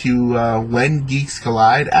them to When Geeks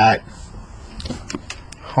Collide at.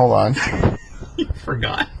 Hold on.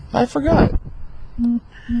 Forgot. I forgot.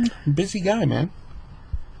 Busy guy, man.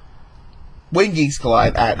 When Geeks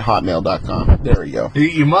Collide at hotmail.com. There we go.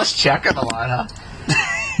 You must check it a lot, huh?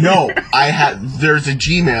 No, there's a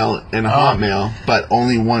Gmail and a Hotmail, but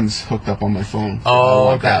only one's hooked up on my phone. So I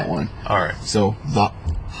want that one. All right. So the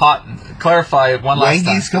Clarify it one last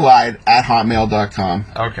time. Collide at hotmail.com.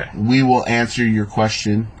 Okay. We will answer your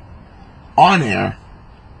question on air.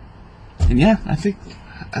 And yeah, I think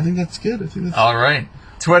that's good. I think that's All right.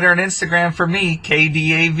 Twitter and Instagram for me,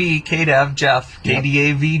 KDAV, KDAV, Jeff, Yep.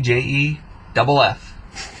 KDAV, JEFF.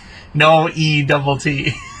 No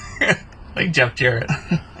E-double-T. Like Jeff Jarrett.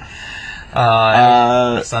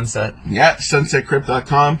 Sunset. Yeah,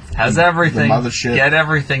 sunsetcrypt.com. Has everything. The mothership. Get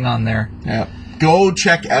everything on there. Yeah. Go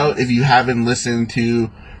check out, if you haven't listened to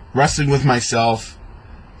Wrestling with Myself,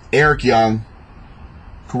 Eric Young.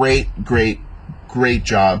 Great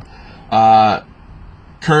job.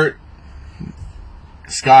 Kurt,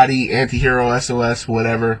 Scotty, Antihero, SOS,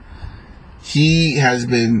 whatever. He has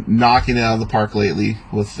been knocking it out of the park lately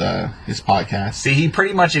with his podcast. See, he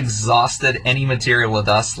pretty much exhausted any material with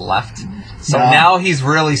us left. So No. now he's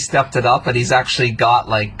really stepped it up, and he's actually got,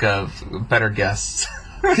 like, better guests.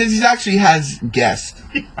 Because he actually has guests.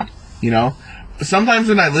 Sometimes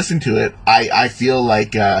when I listen to it, I feel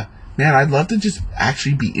like, man, I'd love to just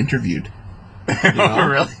actually be interviewed.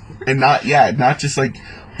 Really? And not just like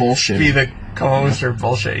bullshit. Be the co-host or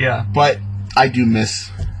bullshit, yeah. But I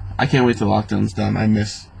can't wait till lockdown's done. I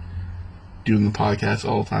miss doing the podcast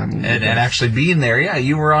all the time. And actually being there, yeah,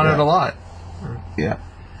 you were on it a lot. Yeah.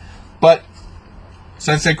 But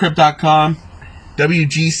sunsetcrypt.com,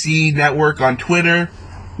 WGC Network on Twitter,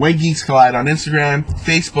 When Geeks Collide on Instagram,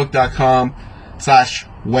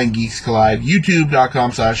 Facebook.com/When Geeks Collide,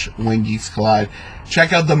 YouTube.com/When Geeks Collide.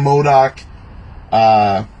 Check out the MODOK,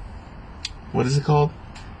 what is it called?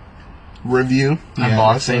 Review. Yeah,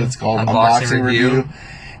 that's what it's called. Unboxing review.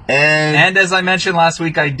 And And as I mentioned last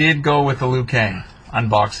week, I did go with the Liu Kang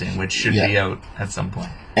unboxing, which should be out at some point.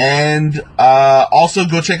 also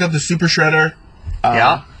go check out the Super Shredder.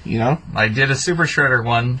 Yeah. I did a Super Shredder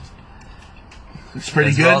one. It's pretty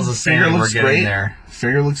As good. well as the Figure Sammy looks we're getting great. there.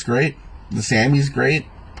 Figure looks great. The Sammy's great.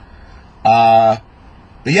 But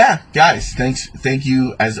yeah, guys, thank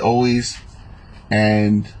you as always.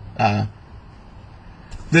 And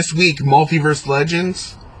this week, Multiverse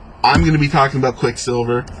Legends, I'm going to be talking about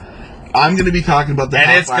Quicksilver. I'm going to be talking about the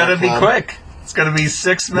And it's Hellfire going to be Club. quick. It's going to be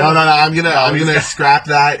 6 No, minutes. I'm he's gonna got- scrap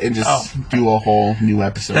that and just do a whole new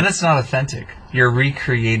episode. Then it's not authentic. You're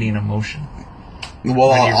recreating emotion. Well,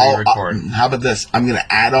 when you re-record. how about this? I'm gonna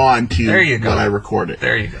add on to There you go. what I recorded.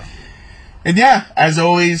 There you go. And yeah, as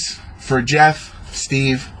always, for Jeff,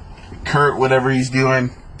 Steve, Kurt, whatever he's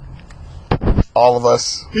doing, all of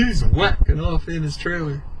us, He's whacking off in his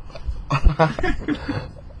trailer.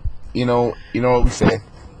 you know what we say.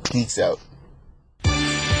 Geeks out.